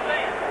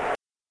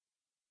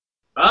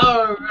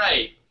 All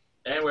right.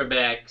 And we're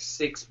back.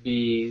 6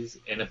 B's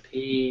and a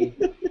P.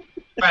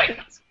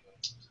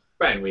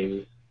 Brian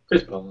Wavy.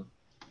 Chris Paul.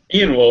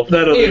 Ian Wolf.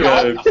 What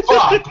the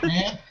fuck,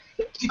 man?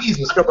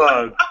 Jesus. Come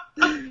on.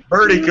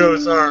 Birdie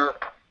goes are.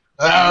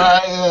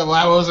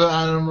 Why wasn't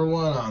I number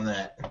 1 on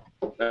that?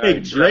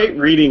 Hey, great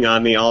reading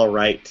on the all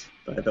right,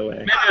 by the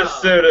way.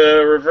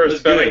 Minnesota reverse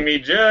spelling bee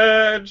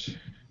judge.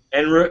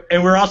 And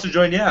we're also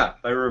joined,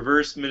 by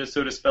reverse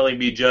Minnesota spelling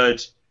bee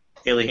judge,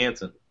 Haley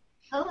Hansen.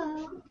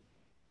 Hello.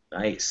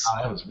 Nice. Oh,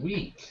 that was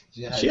weak.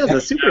 Yeah, she has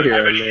a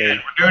superhero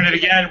name. We're doing it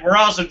again. We're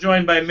also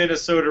joined by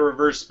Minnesota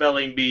reverse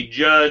spelling bee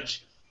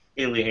judge,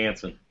 Haley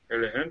Hansen.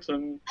 Haley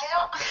Hansen.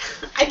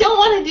 I don't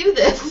want to do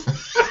this.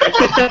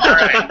 All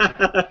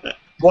right.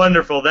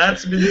 Wonderful.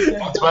 That's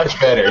much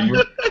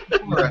better.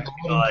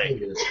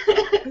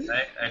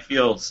 I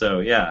feel so,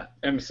 yeah.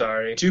 I'm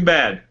sorry. Too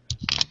bad.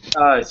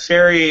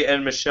 Sherry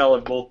and Michelle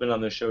have both been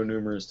on the show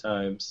numerous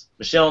times.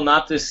 Michelle,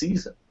 not this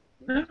season.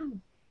 No.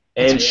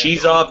 And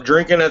she's off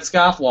drinking at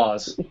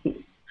Scofflaws.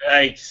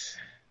 Nice.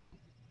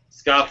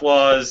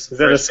 Scofflaws. Is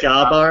that a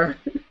ska bar?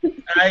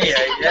 Ay.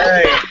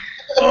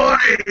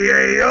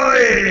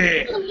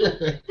 Oi.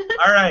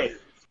 All right.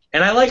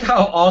 And I like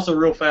how also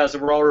real fast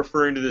we're all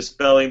referring to this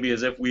spelling bee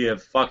as if we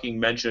have fucking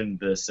mentioned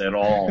this at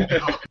all.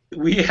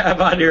 We have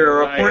on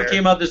here, a report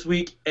came out this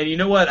week, and you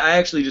know what? I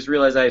actually just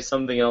realized I have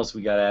something else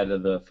we got to add to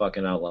the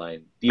fucking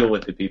outline. Deal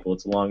with it, people.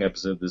 It's a long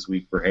episode this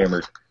week. We're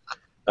hammered.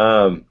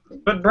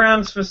 But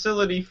Brown's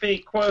facility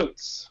fake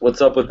quotes. What's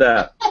up with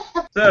that?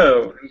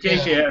 So, in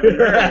case you haven't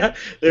heard,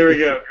 there we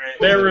go.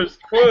 There was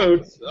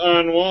quotes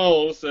on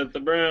walls at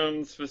the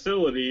Browns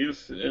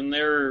facilities, and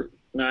they're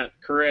not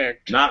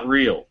correct. Not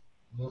real.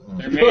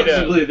 They're made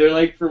up. They're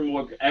like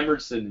from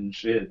Emerson and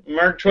shit.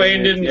 Mark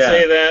Twain didn't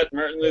say that.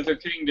 Martin Luther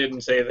King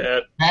didn't say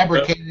that.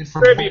 Fabricated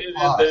from attributed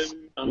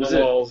them on the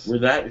walls.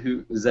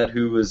 Is that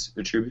who was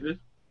attributed?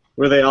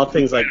 Were they all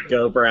things like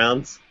Go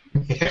Browns?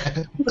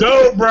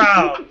 Go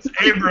Browns!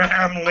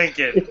 Abraham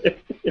Lincoln.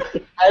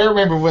 I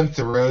remember when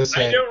Thoreau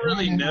said, I don't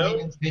really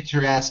know. Sit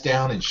your ass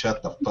down and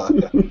shut the fuck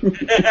up.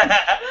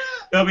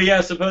 No, but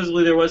yeah,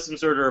 supposedly there was some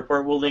sort of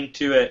report. We'll link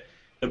to it.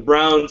 The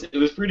Browns, it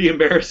was pretty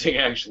embarrassing,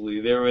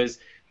 actually. There was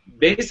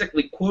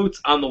basically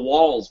quotes on the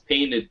walls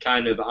painted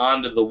kind of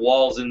onto the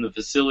walls in the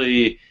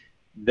facility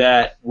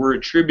that were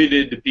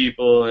attributed to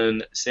people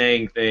and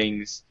saying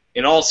things,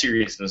 in all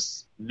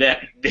seriousness,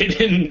 that they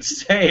didn't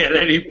say at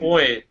any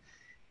point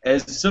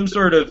as some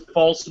sort of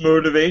false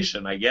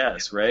motivation, I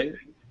guess, right?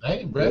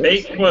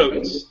 Fake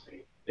quotes.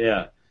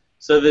 Yeah.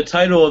 So the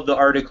title of the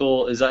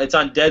article is, it's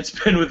on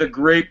Deadspin with a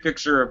great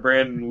picture of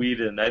Brandon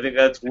Weeden. I think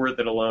that's worth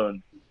it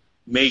alone.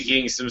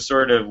 Making some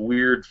sort of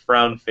weird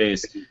frown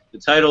face. The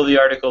title of the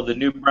article, The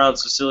New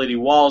Browns Facility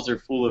Walls Are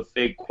Full of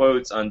Fake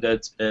Quotes on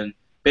Deadspin.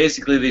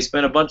 basically they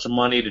spent a bunch of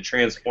money to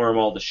transform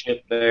all the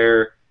shit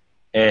there,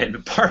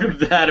 and part of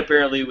that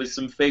apparently was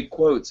some fake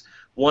quotes.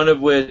 One of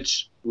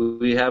which,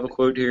 we have a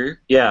quote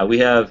here. Yeah, we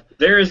have.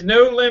 There is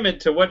no limit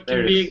to what There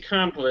can it be is.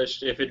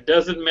 accomplished if it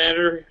doesn't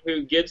matter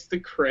who gets the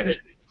credit.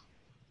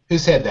 Who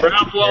said that?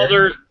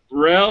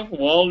 Ralph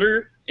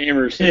Waldo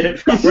Emerson.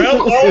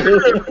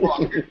 Ralph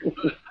Waldo.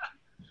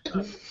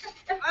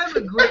 I'm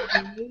a great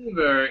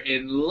believer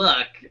in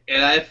luck,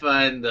 and I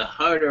find the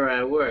harder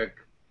I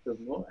work, the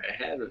more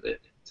I have of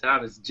it.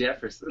 Thomas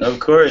Jefferson. Of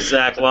course,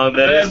 Zach Long.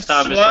 That is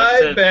That Thomas sly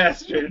Jefferson.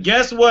 bastard.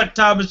 Guess what?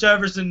 Thomas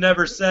Jefferson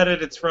never said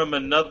it. It's from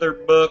another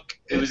book.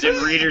 It was in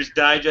Reader's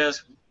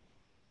Digest,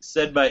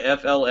 said by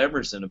F.L.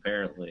 Emerson,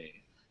 apparently.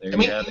 There I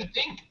mean, you have you it.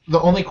 think the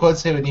only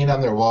quotes they would need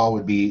on their wall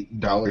would be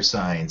dollar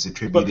signs,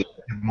 attributed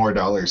to more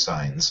dollar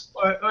signs.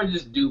 Or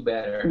just do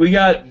better. We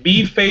got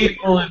Be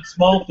Faithful in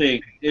Small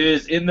Things. It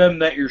is in them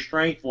that your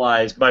strength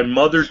lies by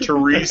Mother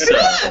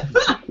Teresa.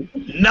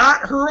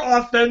 Not her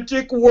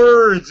authentic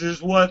words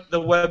is what the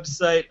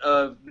website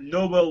of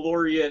Nobel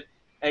laureate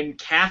and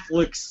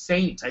Catholic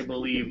saint, I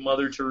believe,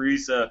 Mother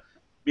Teresa,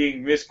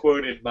 being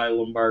misquoted by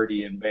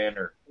Lombardi and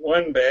Banner.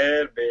 One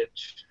bad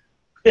bitch.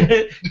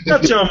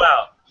 Let's show them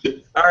out.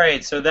 All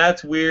right, so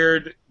that's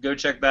weird. Go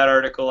check that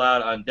article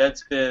out on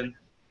Deadspin.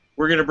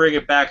 We're going to bring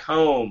it back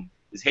home.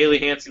 Is Haley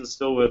Hansen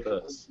still with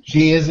us?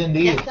 She is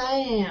indeed. Yes, I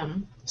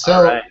am. So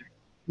All right.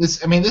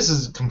 this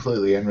is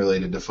completely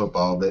unrelated to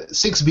football, but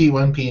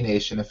 6B1P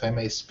Nation, if I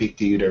may speak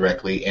to you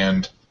directly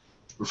and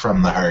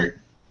from the heart,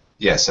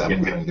 yes,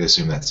 I'm going to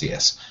assume that's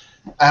yes.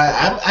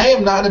 I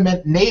am not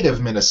a native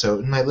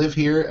Minnesotan. I live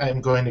here. I'm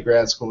going to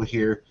grad school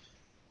here.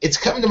 It's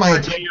come to my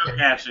attention.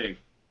 Geocaching.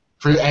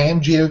 I am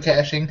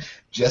geocaching.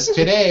 Just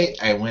today,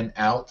 I went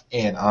out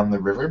and on the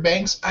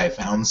riverbanks, I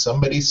found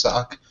somebody's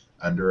sock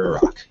under a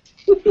rock.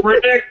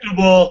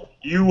 Predictable,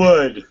 you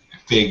would.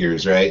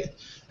 Figures, right?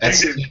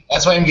 That's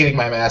why I'm getting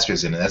my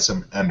master's in it. That's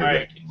some All right,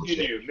 undergrad bullshit.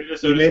 continue. You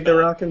Minnesota made the spelling.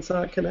 rock and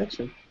sock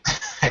connection.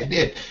 I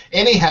did.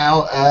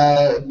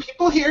 Anyhow,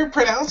 people here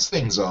pronounce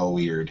things all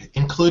weird,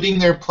 including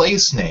their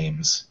place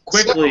names.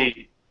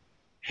 Quickly,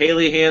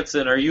 Haley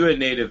Hansen, are you a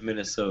native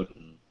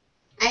Minnesotan?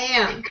 I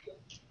am.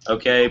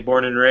 Okay,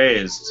 born and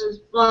raised.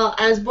 Well,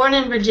 I was born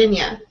in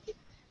Virginia.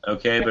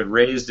 Okay, but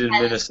raised in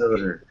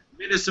Minnesota.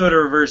 Minnesota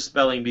reverse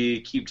spelling bee.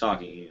 Keep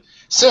talking, Ian.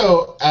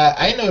 So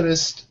I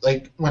noticed,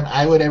 like,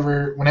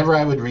 whenever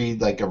I would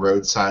read like a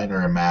road sign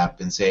or a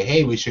map and say,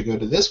 "Hey, we should go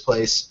to this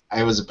place,"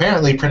 I was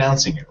apparently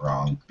pronouncing it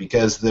wrong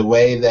because the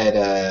way that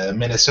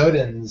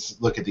Minnesotans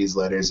look at these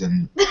letters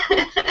and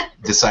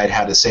decide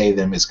how to say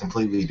them is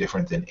completely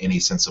different than any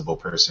sensible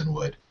person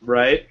would.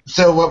 Right?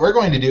 So what we're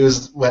going to do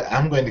is what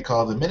I'm going to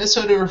call the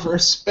Minnesota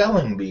reverse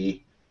spelling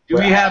bee. Do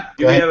we have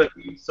Go ahead. a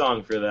theme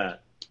song for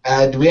that?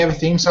 Do we have a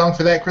theme song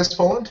for that, Chris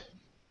Poland?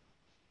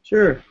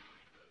 Sure.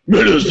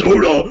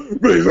 Minnesota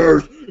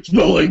reverse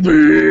spelling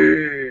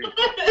bee.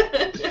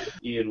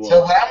 Ian,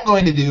 So what I'm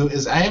going to do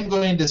is I am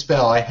going to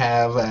spell. I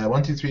have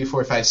 1, 2, 3,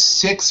 4, 5,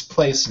 6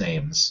 place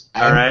names.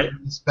 All I'm right.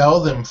 going to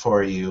spell them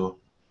for you.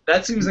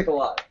 that seems like a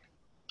lot.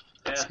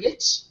 Yeah,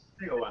 6?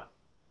 take a while.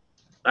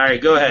 All right,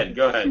 go ahead.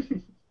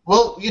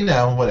 Well,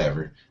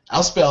 whatever.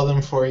 I'll spell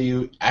them for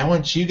you. I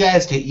want you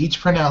guys to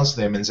each pronounce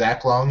them. And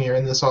Zach Long, you're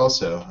in this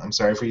also. I'm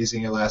sorry for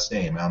using your last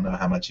name. I don't know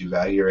how much you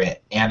value your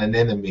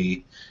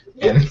anonymity.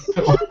 And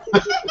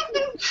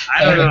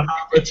I don't know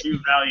how much you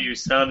value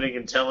sounding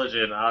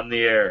intelligent on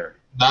the air.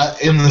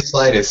 not in the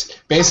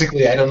slightest.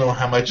 Basically, I don't know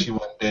how much you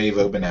want Dave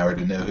Obenauer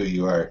to know who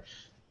you are.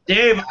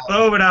 Dave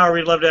Obenauer,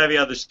 we'd love to have you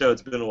on the show.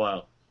 It's been a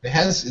while.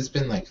 It's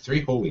been like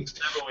 3 whole weeks.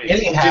 7 weeks.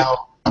 Anyhow,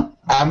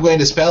 I'm going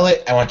to spell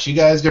it. I want you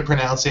guys to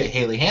pronounce it.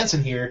 Haley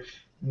Hansen here,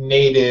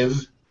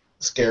 native,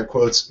 scare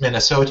quotes,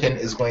 Minnesotan,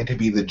 is going to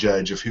be the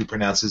judge of who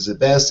pronounces it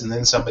best, and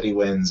then somebody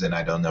wins, and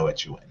I don't know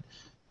what you win.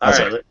 All That's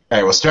right. All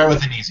right, we'll start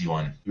with an easy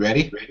one. You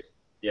ready?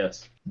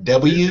 Yes.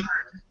 WILLMAR.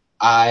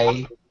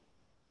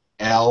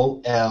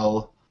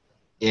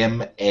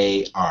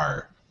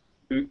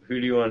 Who do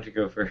you want to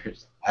go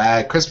first?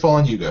 Chris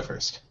Poland, you go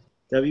first.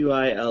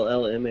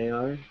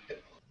 WILLMAR.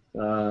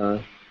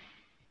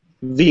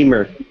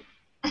 Veemer.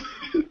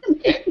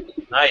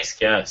 Nice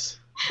guess.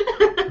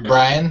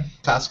 Brian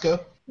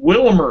Tosco.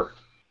 Wilmer.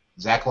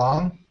 Zach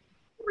Long.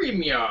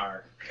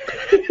 Remyar.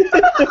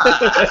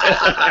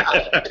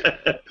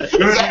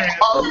 Zach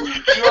Long,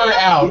 you are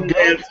out.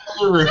 Go to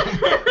the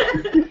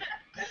room.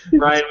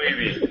 Brian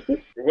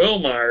Weeby.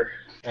 Wilmar.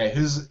 All right,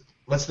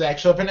 what's the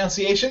actual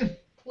pronunciation?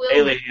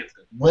 Haley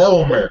Hansen.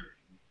 Wilmer.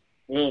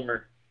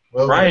 Wilmer.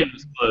 Brian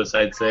was close,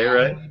 I'd say,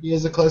 right? Weeby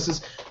is the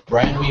closest.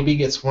 Brian Weeby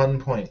gets 1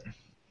 point.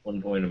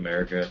 1 point,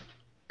 America.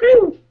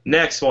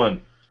 Next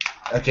one.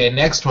 Okay,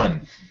 next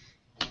one.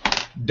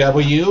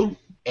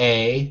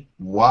 WAYZATA.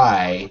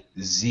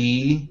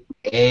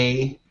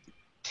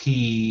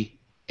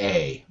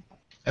 I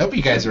hope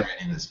you guys are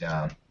writing this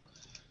down.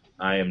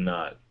 I am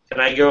not. Can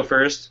I go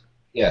first?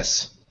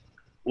 Yes.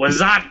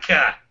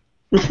 Wazatka.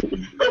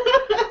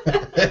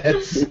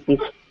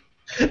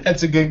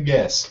 That's a good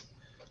guess.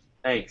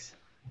 Thanks.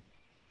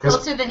 Chris,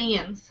 Closer than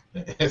Ian's.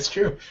 it's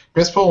true.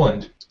 Chris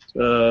Poland.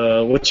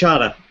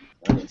 Wachata.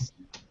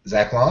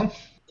 Zach Long.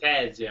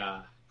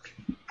 Tazia.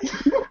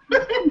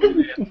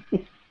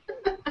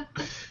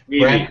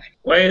 Brent.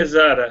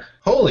 Wayzata.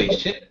 Holy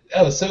shit.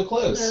 That was so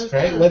close, That was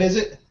right? close. What is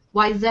it?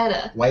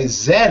 Wyzetta.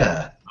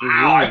 Wyzetta.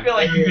 Wow, I feel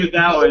like you did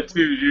that one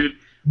too, dude.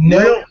 No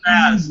Real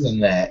fast. E's in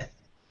that.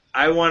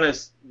 I want to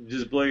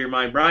just blow your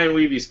mind. Brian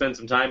Weavy spent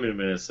some time in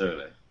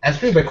Minnesota. That's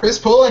true, but Chris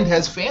Poland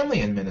has family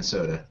in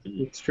Minnesota.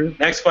 It's true.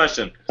 Next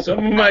question.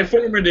 Some of my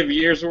formative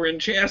years were in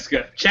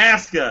Chaska.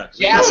 Chaska.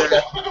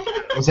 Chaska.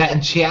 Was that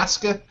in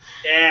Chaska?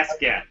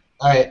 Chaska.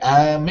 All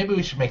right, maybe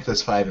we should make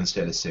this 5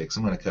 instead of 6.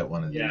 I'm going to cut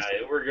one of these. Yeah,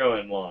 we're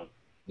going long.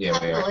 Yeah,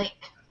 we are. Like,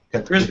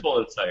 Cut Chris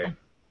Poland's tired.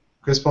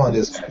 Chris Poland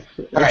is. All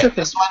right, okay.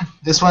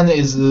 this one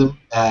is the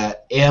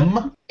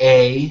MAHTOMEDI.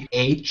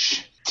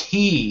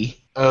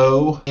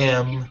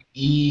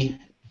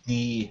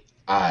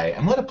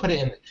 I'm going to put it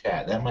in the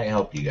chat. That might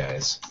help you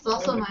guys. it's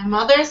also my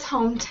mother's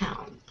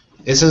hometown.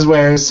 This is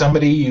where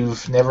somebody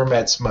you've never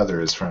met's mother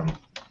is from.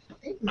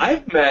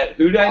 I've met.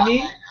 Who'd I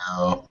meet?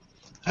 No.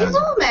 You've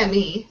all met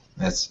me.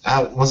 That's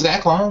well,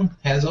 Zach Long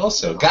has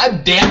also.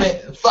 God damn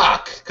it!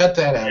 Fuck! Cut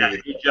that out. Yeah, of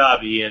it. good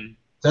job, Ian.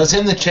 So it's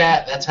in the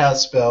chat. That's how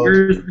it's spelled.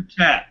 Here's the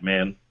chat,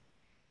 man.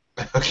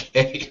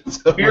 Okay.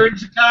 So Here in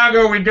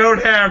Chicago, we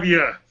don't have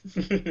you.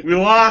 We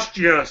lost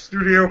you.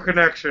 Studio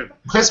connection.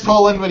 Chris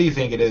Poland, what do you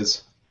think it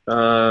is?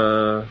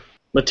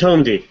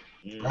 Matomdi.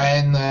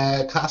 Ryan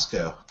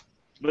Costco.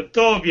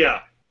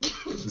 Matovia.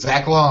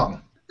 Zach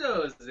Long.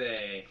 Doze.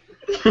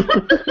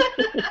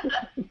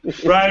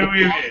 Brian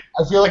Weavy.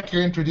 I feel like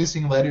you're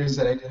introducing letters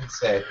that I didn't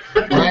say.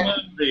 Ryan,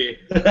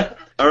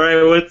 All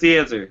right, what's the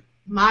answer?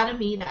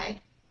 Matamidi.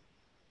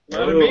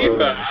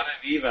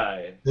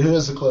 Levi. who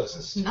was the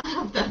closest? None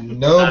of them.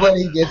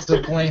 Nobody gets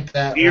to point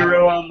that.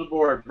 0 on the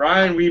board.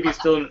 Brian Weavy's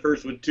still in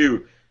first with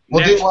 2.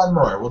 We'll Next- do one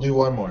more. We'll do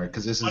one more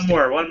because this is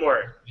One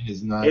more. It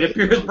is not. It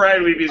appears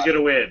Brian Weavy's going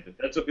to win.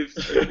 That's what we've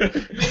said.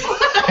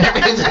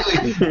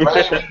 Basically,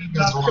 Ryan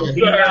does one.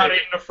 He got it in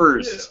the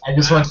first. I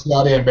just want you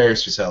all to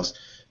embarrass yourselves.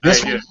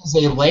 This I one do. is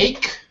a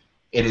lake.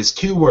 It is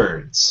 2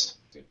 words.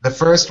 The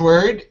first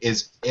word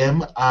is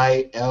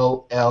M-I-L-L-E.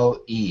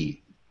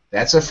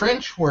 That's a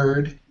French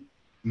word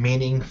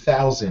meaning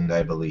 1,000,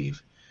 I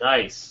believe.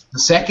 Nice. The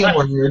second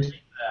word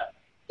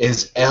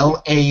is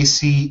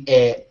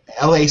L-A-C-S,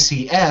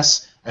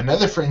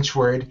 another French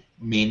word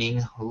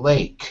meaning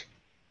lake.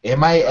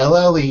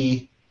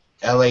 M-I-L-L-E-L-A-C-S.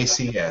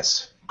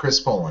 Chris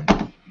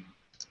Poland.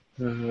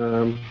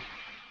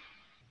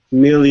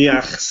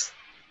 Miliachs.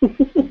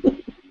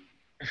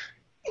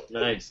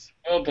 Nice.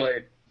 Well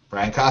played.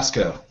 Brian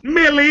Costco.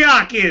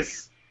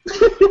 Miliakis.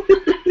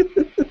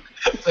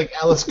 It's like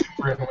Alice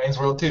Cooper in Wayne's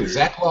World 2.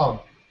 Zach Long.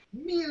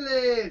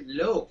 Mille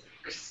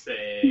Lux.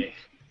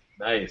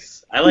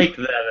 Nice. I liked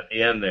that at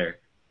the end there.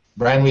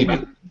 Brian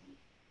Weeby.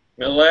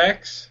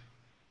 Relax.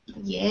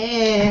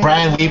 Yeah.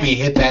 Brian Weeby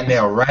hit that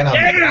nail right on the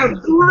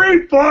Damn,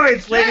 3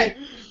 points, lady.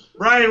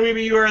 Brian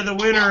Weeby, you are the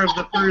winner of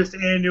the first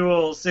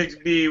annual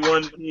 6B,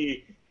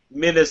 1P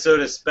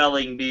Minnesota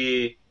Spelling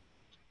Bee.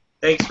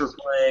 Thanks for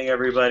playing,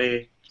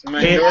 everybody.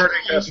 My Nordic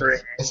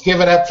upbringing. Let's give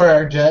it up for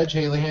our judge,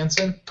 Haley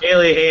Hansen.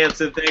 Haley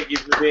Hansen, thank you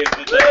for being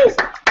with us.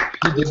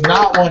 He did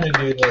not want to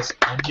do this.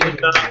 Did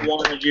not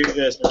want to do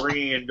this. A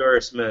ringing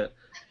endorsement.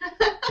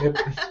 Yep.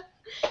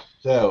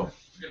 So,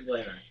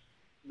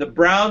 The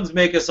Browns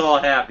make us all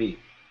happy.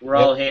 We're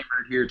all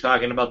hammered here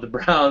talking about the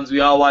Browns.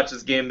 We all watch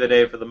this game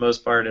today for the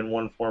most part in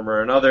one form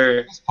or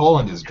another.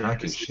 Poland is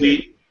drunk as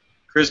shit.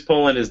 Chris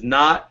Poland is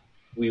not.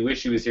 We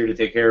wish he was here to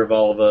take care of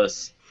all of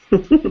us.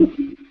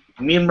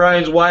 Me and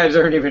Brian's wives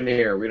aren't even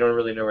here. We don't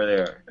really know where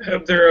they are. I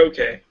hope they're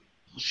okay.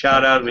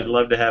 Shout out. We'd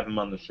love to have him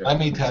on the show. Let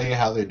me tell you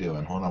how they're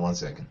doing. Hold on one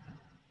second.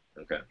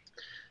 Okay.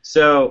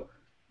 So,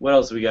 what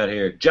else we got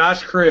here?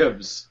 Josh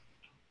Cribbs.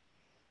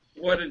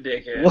 What a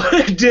dickhead. What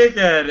a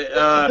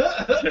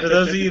dickhead. For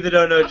those of you that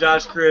don't know,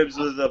 Josh Cribbs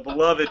was a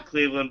beloved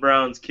Cleveland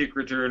Browns kick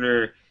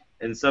returner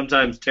and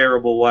sometimes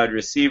terrible wide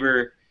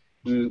receiver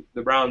who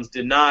the Browns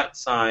did not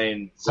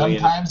sign.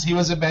 Sometimes he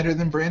was a better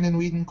than Brandon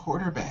Whedon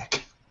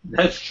quarterback.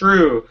 That's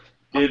true.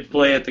 Did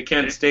play at the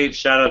Kent State.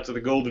 Shout out to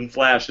the Golden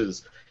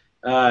Flashes.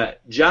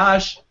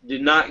 Josh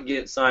did not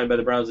get signed by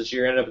the Browns this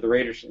year. Ended up with the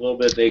Raiders a little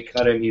bit. They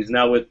cut him. He's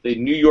now with the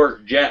New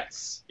York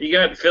Jets. He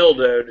got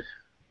Phildoed.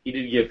 He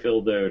did get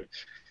Phildoed.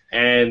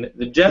 And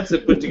the Jets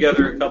have put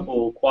together a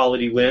couple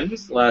quality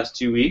wins the last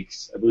 2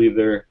 weeks. I believe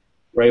they're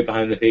right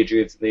behind the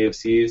Patriots and the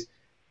AFCs.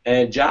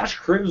 And Josh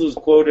Cribbs was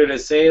quoted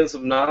as saying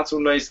some not so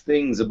nice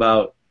things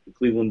about the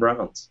Cleveland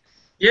Browns.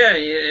 Yeah,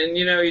 and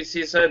you know, he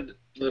said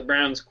the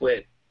Browns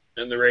quit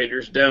and the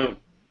Raiders don't.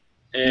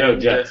 And, No,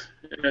 Jets.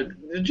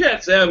 The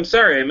Jets. I'm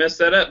sorry, I messed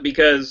that up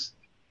because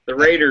the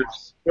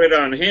Raiders quit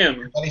on him.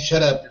 Everybody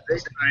shut up. They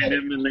signed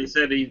him and they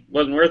said he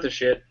wasn't worth a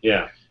shit,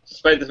 Yeah.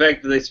 despite the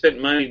fact that they spent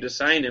money to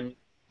sign him.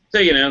 So,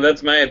 you know,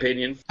 that's my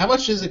opinion. How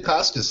much does it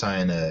cost to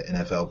sign an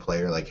NFL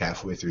player like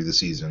halfway through the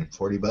season?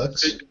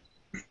 $40?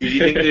 Do you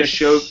think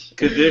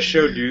could this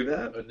show do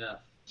that? Enough.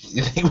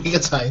 You think we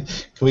could sign?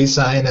 Can we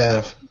sign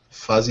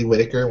Fuzzy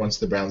Whitaker once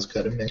the Browns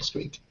cut him next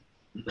week.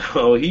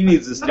 Oh, he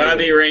needs to stay.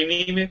 Bobby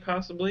Rainey,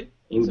 possibly.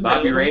 He's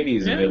Bobby available.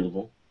 Rainey's Yeah.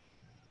 available.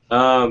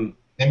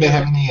 Anybody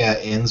have any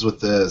ins with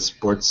the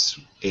sports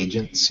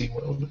agency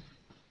world?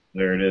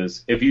 There it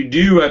is. If you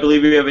do, I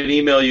believe we have an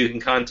email you can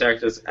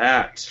contact us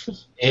at.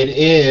 It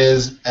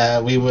is,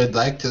 we would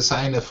like to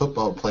sign a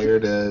football player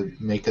to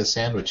make us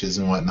sandwiches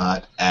and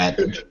whatnot at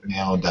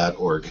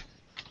gmail.org.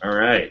 All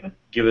right.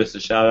 Give us a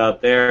shout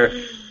out there.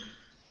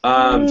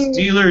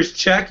 Steelers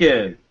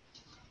check-in.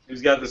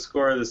 Who's got the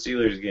score of the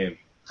Steelers game?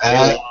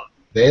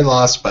 They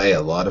lost by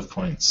a lot of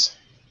points.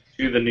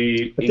 To the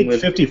New I think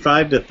England.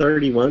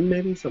 55-31,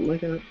 maybe something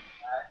like that.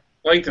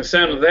 I like the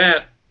sound of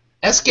that.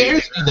 That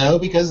scares me, though,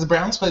 because the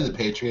Browns play the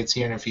Patriots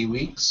here in a few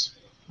weeks.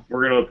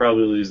 We're going to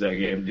probably lose that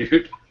game,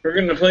 dude. We're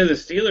going to play the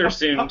Steelers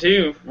soon,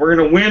 too. We're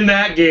going to win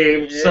that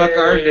game. Suck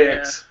our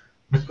dicks.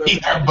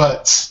 Eat our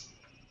butts.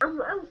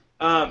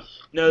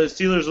 No, the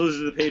Steelers lose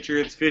to the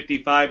Patriots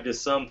 55 to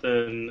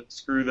something.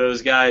 Screw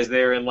those guys.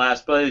 They're in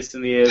last place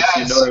in the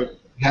AFC North.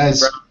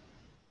 Guys,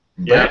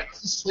 Yeah.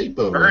 Bernie's asleep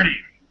over Bernie. there.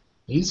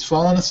 He's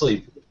falling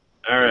asleep.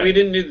 All right. We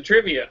didn't do the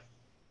trivia.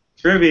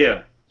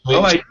 Trivia. Wait,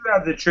 Oh, I do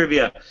have the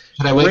trivia.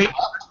 should I wake Wait. him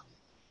up?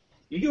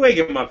 You can wake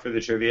him up for the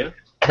trivia.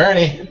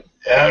 Bernie,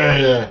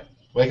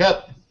 wake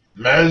up.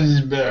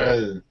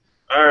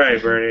 All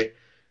right, Bernie.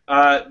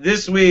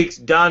 This week's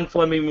Don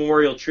Fleming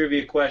Memorial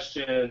Trivia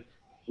question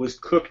was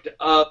cooked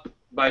up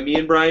by me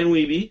and Brian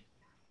Weeby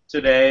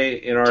today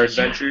in our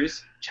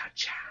adventures.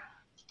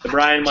 The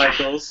Brian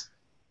Michaels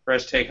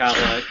Fresh Take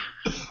Hotline.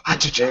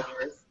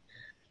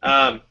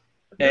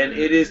 And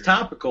it is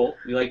topical.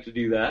 We like to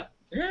do that.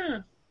 Yeah.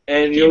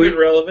 And Keep it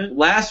relevant.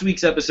 last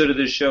week's episode of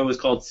this show was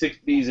called 6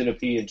 Bs and a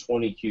P and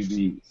 20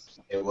 QBs.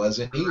 It was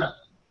indeed.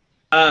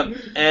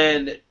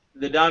 And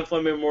the Don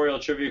Fleming Memorial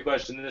Trivia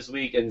question this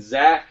week, and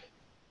Zach,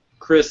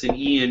 Chris, and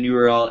Ian, you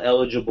are all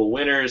eligible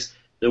winners.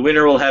 The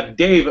winner will have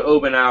Dave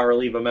Obenauer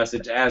leave a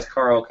message as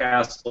Carl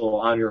Castle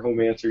on your home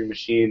answering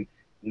machine,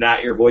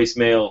 not your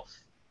voicemail.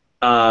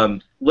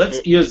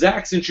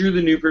 Zach, since you're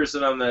the new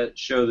person on the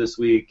show this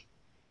week,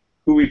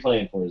 who are we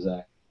playing for,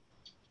 Zach?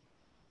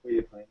 Who are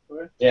you playing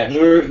for? Yeah,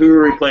 who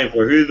are we playing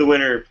for? Who's the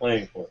winner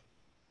playing for?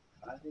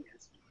 I think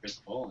it's Chris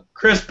Poland.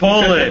 Chris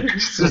Poland.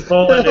 Chris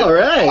Poland. All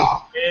right.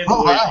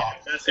 Oh, wow.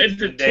 It's a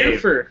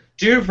twofer.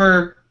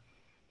 Twofer.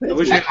 I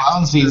wish Jack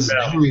I Lonsley's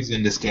no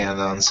reason to stand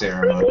on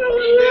ceremony.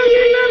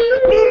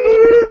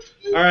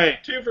 All right.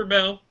 Twofer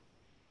Bell.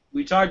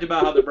 We talked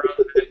about how the Browns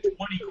have had 20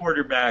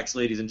 quarterbacks,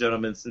 ladies and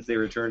gentlemen, since they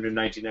returned in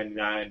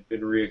 1999.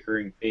 Been a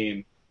reoccurring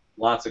theme.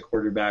 Lots of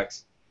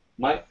quarterbacks.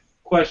 My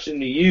question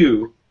to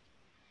you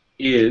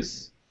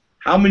is,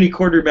 how many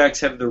quarterbacks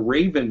have the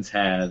Ravens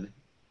had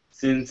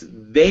since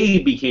they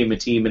became a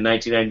team in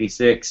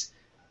 1996?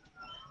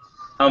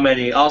 How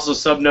many? Also,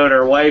 subnote,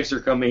 our wives are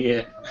coming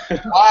in.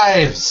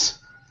 Wives!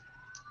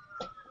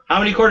 How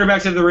many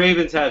quarterbacks have the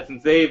Ravens had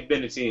since they've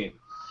been a team?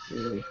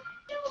 I'm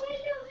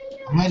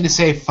going to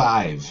say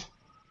 5.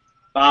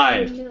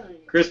 5.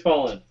 Chris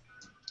Poland.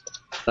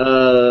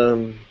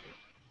 Where's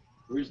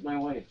my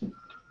wife?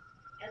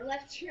 I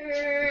left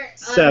her.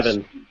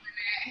 7.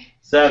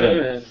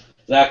 7.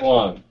 Zach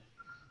Long.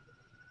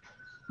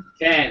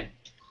 10.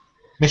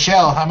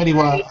 Michelle, how many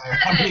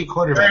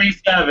quarterbacks?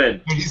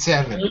 37.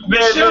 37.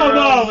 Michelle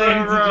Ball,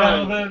 ladies and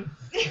gentlemen.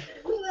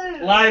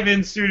 Live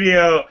in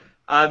studio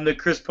on the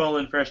Chris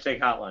Poland Fresh Take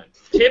Hotline.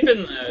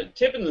 Tipping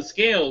the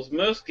scales.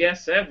 Most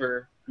guests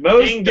ever.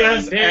 Most Ding,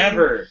 guests ding, ding.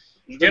 ever.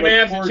 Gonna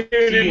have to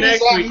tune in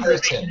next week for the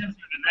answer to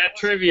that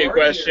trivia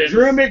question.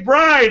 Drew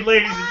McBride,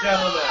 ladies and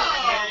gentlemen.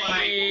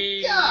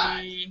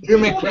 Drew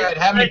McBride,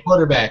 how many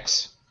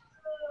quarterbacks?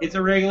 It's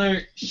a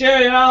regular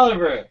Sheridan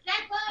Oliver.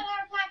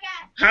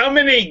 How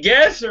many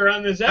guests are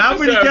on this episode? How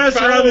many guests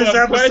are on this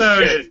Follow-up episode?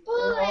 question.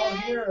 They're all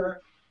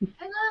here.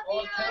 I love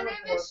you and I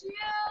miss you.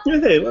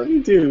 Hey, love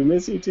you too.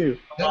 Miss you too.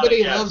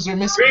 Nobody loves or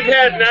misses. We've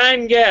had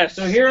 9 guests.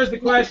 So here's the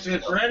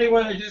question for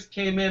anyone that just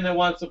came in that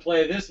wants to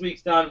play this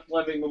week's Don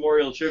Fleming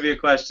Memorial Trivia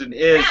question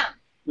is,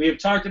 we have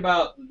talked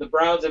about the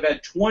Browns have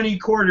had 20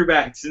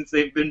 quarterbacks since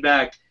they've been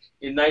back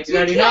in You guys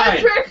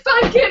 1999. were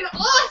fucking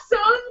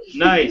awesome.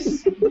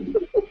 Nice.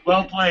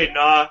 Well played,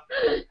 Nah.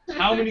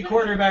 How many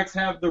quarterbacks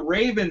have the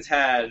Ravens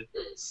had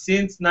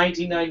since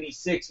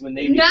 1996 when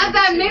they became Not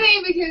that a team?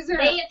 many because they're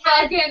They had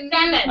fucking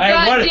 7. Hey,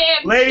 what,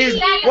 goddamn ladies,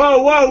 team.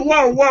 whoa,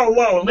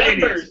 ladies.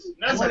 Numbers.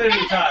 One at a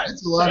time.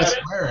 That's a lot of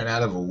swearing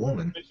out of a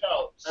woman.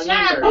 Michelle, a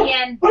Shut number. up,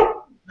 Ian.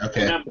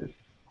 Okay. Number.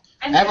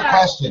 I have a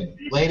question.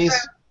 Ladies,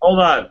 Hold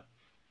on.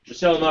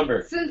 Michelle,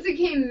 number. Since it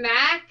came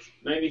back.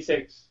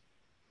 96.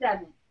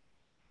 7.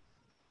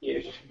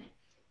 Yes.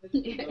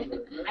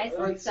 I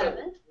said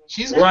 7.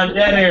 she's We're on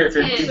dead air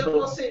for 10.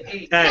 people. I'll say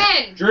 8.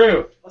 10.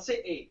 Drew, I'll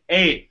say 8.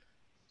 8.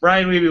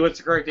 Brian Weeby, what's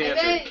the correct I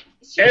answer? bet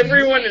she-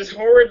 Everyone is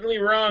horridly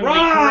wrong. Wrong!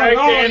 The correct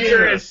Oh,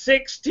 answer yeah. is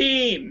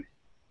 16.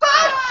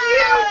 Fuck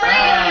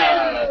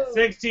you,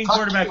 16 Fuck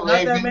quarterbacks. you, Not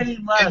that Ravens. many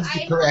left. It's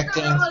the correct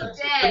answer.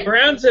 The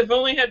Browns have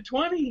only had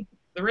 20.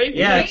 The Ravens.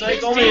 Yeah, it's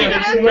like only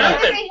a few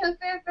left. nothing.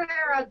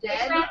 They're all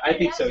dead. I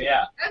think so,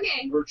 yeah.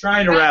 Okay. We're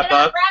trying to wrap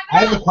up. I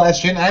have a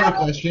question. Wrap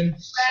Ian.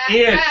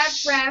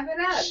 it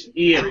up.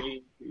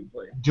 Ian.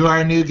 Do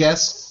our new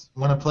guests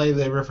want to play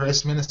the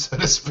reverse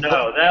Minnesota spell?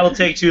 No, that will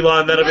take too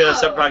long. That'll be on a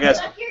separate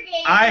podcast. Up your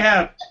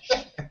game.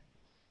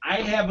 I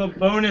have a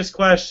bonus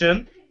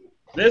question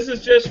This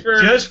is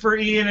just for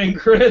Ian and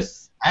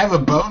Chris. I have a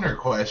boner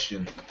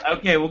question.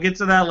 Okay, we'll get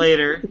to that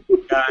later,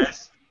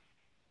 guys.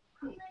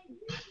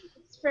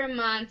 It's for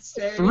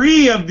monsters.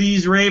 3 of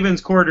these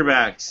Ravens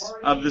quarterbacks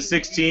of the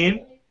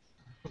 16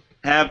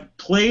 have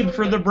played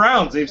for the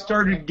Browns. They've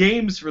started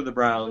games for the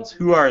Browns.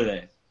 Who are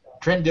they?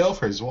 Trent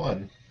Dilfer's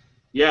one.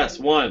 Yes,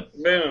 1.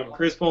 Boom.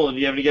 Chris Poland, do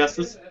you have any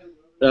guesses?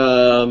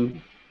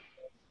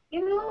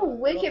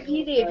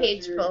 Wikipedia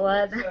page full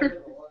of them.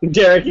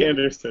 Derek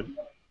Anderson.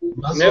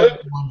 Muslim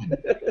woman.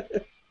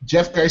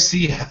 Jeff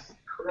Garcia.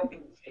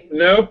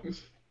 Nope.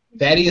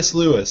 Thaddeus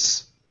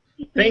Lewis.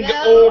 Think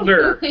No.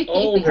 older.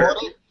 Older.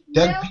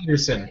 Doug No.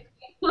 Peterson.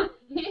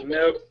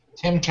 Nope.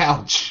 Tim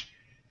Couch.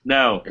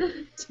 No.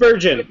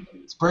 Spurgeon.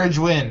 Spurge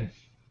Wynn.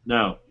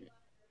 No.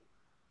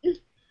 Who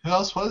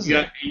else was You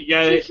it? got, you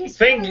got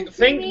Think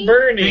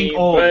Bernie. think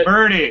old. but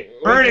Bernie.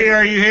 Bernie,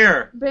 are you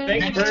here?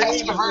 Think Vinny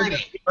Bernie.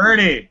 Testaverde.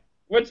 Bernie.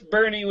 What's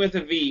Bernie with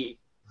a V?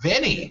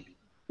 Vinny.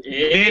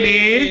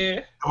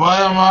 Vinny. What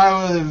am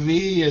I with a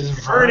V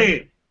is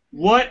Bernie,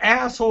 what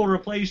asshole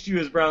replaced you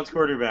as Browns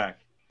quarterback?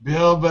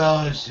 Bill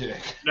Belichick.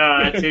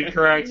 No, that's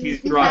incorrect.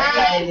 He's drunk.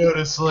 I go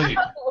to sleep.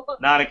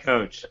 Not a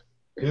coach.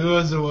 Who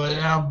was the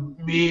one?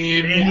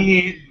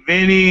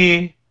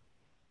 Vinny.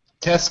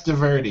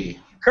 Testaverde.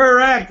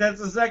 Correct.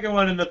 That's the second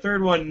one. And the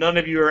third one, none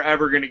of you are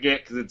ever going to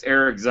get because it's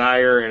Eric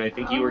Zier, and I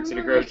think he works at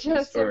a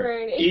grocery store.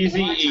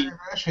 Easy E.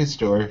 Grocery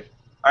store.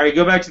 All right,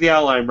 go back to the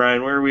outline,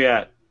 Brian. Where are we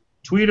at?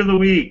 Tweet of the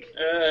week.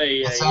 Yeah,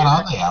 It's not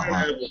on the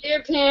outline.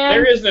 Your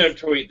There pants. is no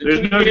tweet. The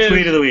There's no is-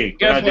 tweet of the week.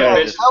 We're Guess not doing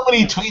what? it. How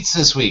many tweets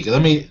this week?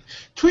 Let me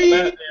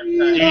tweet.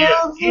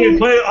 Ian,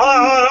 play.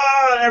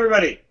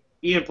 Everybody.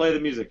 Ian, play the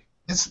music.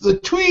 It's the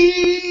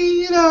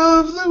tweet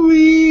of the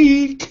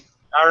week.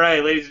 All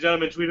right, ladies and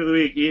gentlemen, tweet of the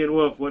week. Ian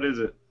Wolf, what is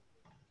it?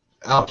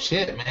 Oh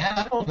shit, man!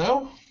 I don't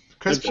know.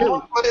 Chris I'm sure-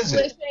 Paul, what is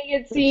Wish it? I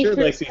could I'm see sure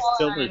Chris Lexi Paul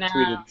Silver right now.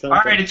 tweeted something.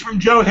 All right, it's from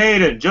Joe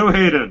Hayden. Joe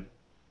Hayden.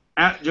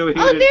 At Joe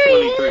Hayden Oh, there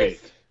he 23.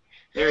 is.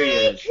 There he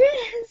Hey, is.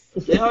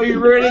 Chris. Now you're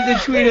running the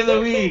tweet of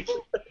the week.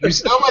 You're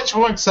so much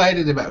more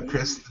excited about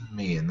Chris than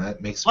me, and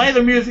that makes Play me.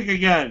 the music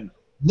again.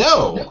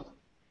 No.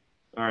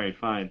 All right,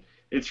 fine.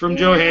 It's from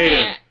Joe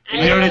Hayden. I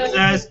You know what it know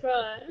says? Chris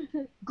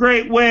Paul.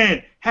 Great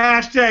win.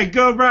 Hashtag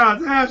Go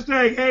Browns.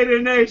 Hashtag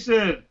Hayden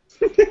Nation.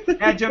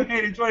 At Joe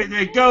Hayden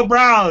 23. Go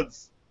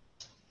Browns.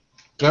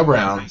 Go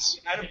Browns.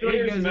 I don't feel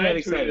you guys Here's are my that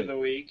tweet of excited. the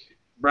week.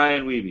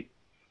 Brian Weeby.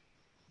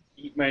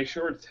 Eat my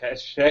shorts.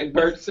 Hashtag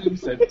Bart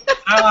Simpson.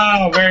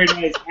 Oh, very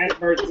nice. At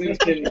Bert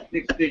Simpson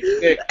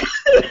 666.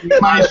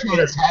 My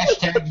shorts.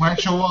 Hashtag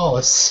Marshall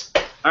Wallace.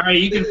 All right,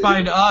 you can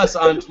find us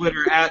on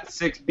Twitter at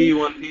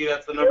 6B1P.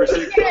 That's the number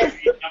 6.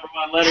 Number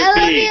 1 letter I love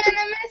P. you and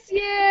I miss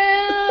you.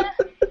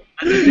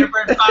 That's a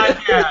different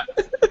podcast.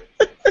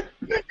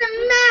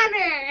 Doesn't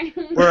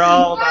matter. We're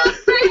all about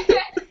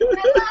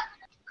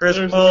Chris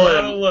There's a lot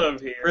of Mullen.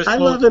 love here. Chris I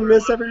love and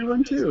miss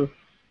everyone too.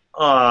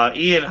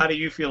 Ian, how do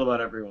you feel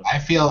about everyone? I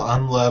feel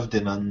unloved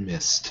and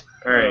unmissed.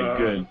 All right,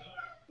 good.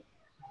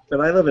 But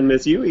I love and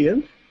miss you,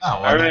 Ian.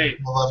 Oh, well, All then right. I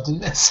feel loved and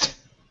missed.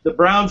 The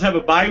Browns have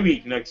a bye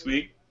week next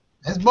week.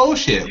 That's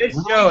bullshit. Yes,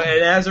 Joe,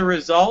 and as a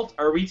result,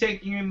 are we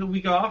taking the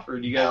week off, or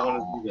do you guys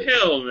want to do this?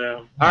 Hell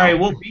no. All right,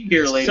 we'll be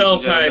here, ladies and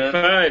Self high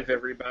gentlemen. five,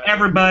 everybody.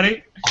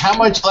 Everybody. How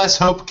much less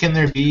hope can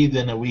there be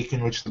than a week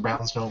in which the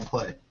Browns don't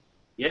play?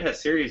 Yeah,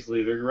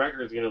 seriously, their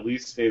record's going to at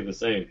least stay the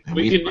same.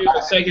 We can do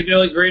the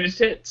psychedelic greatest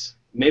hits.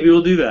 Maybe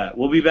we'll do that.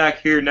 We'll be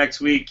back here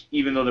next week,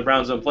 even though the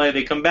Browns don't play.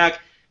 They come back,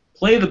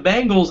 play the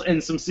Bengals,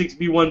 and some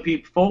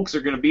 6B1P folks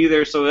are going to be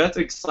there, so that's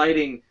an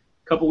exciting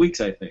couple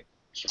weeks, I think.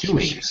 2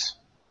 weeks.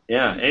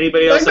 Yeah.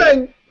 Anybody else?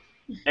 Bang,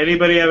 bang.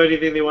 Anybody have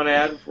anything they want to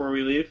add before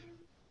we leave?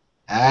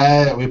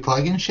 We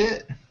plugging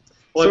shit?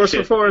 Source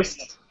for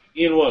Force.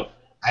 Ian Wolf,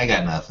 I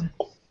got nothing.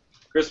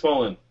 Chris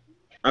Mullen.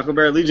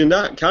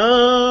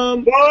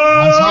 AquabearLegion.com.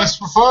 On Source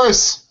for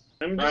Force.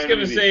 I'm Brian just going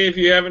to Weeby. say, if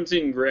you haven't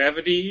seen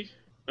Gravity,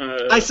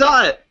 I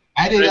saw it.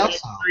 I did it's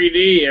also.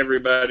 3D,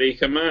 everybody.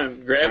 Come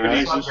on. I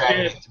Gravity's saw the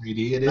Gravity shit.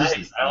 3D. It is.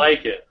 Nice. I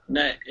like it.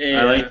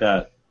 Yeah, I like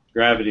that.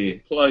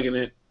 Gravity. Plugging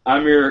it.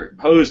 I'm your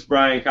host,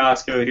 Brian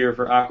Costco, here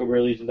for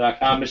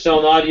AquabearLegion.com.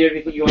 Michelle Naw, do you have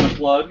anything you want to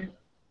plug?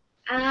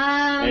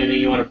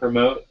 Anything you want to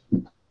promote?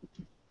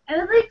 I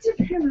would like to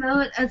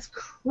promote us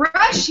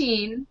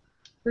crushing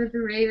with the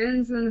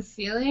Ravens and the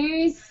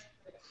Steelers.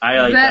 I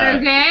like Is that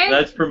okay?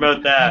 Let's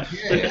promote that.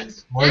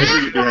 Yes. More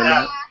than you can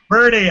have.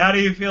 Bernie, how do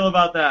you feel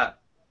about that?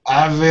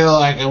 I feel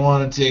like I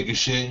want to take a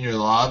shit in your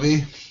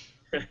lobby.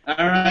 All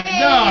right. Hey,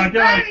 No, don't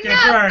Bernie,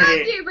 get no, Bernie.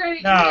 fuck you,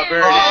 Bernie. No, Yeah.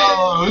 Bernie.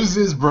 Oh, who's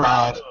this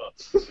broad?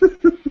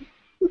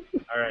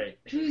 All right.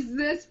 Who's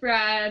this,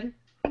 Brad?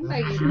 Who's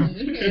I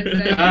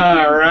didn't.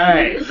 All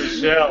right,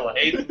 Michelle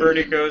hates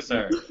Bernie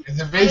Kosar.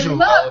 It's a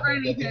visual I love element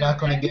Bernie that they're not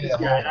going to get at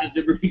home. Not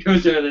the Bernie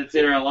Kosar that's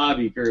in our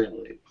lobby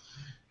currently.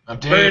 I'm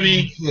telling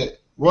Bernie. you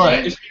shit. What?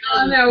 I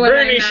don't know what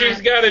Bernie, I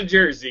she's got a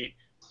jersey.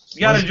 She's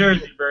got a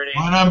jersey, Bernie.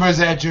 What number is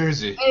that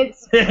jersey?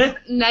 It's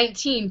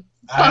 19.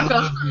 I Fuck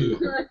love off. you.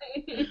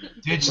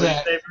 Ditch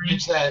that.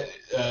 Ditch that.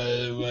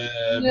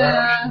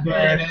 Yeah.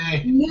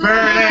 Bernie. No.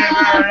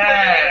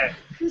 Bernie.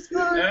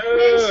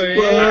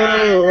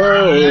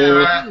 Oh,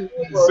 yeah.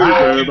 Whoa,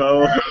 Super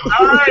Bowl.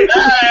 All right.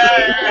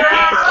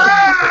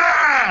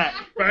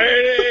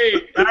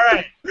 Bernie! All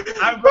right.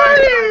 I'm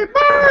Bernie.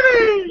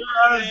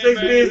 You're on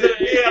 6Bs and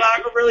at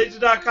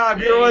AquaReligion.com.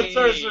 Your one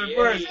source for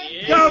first.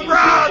 Go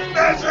Browns,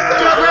 bitches!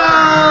 Go Browns!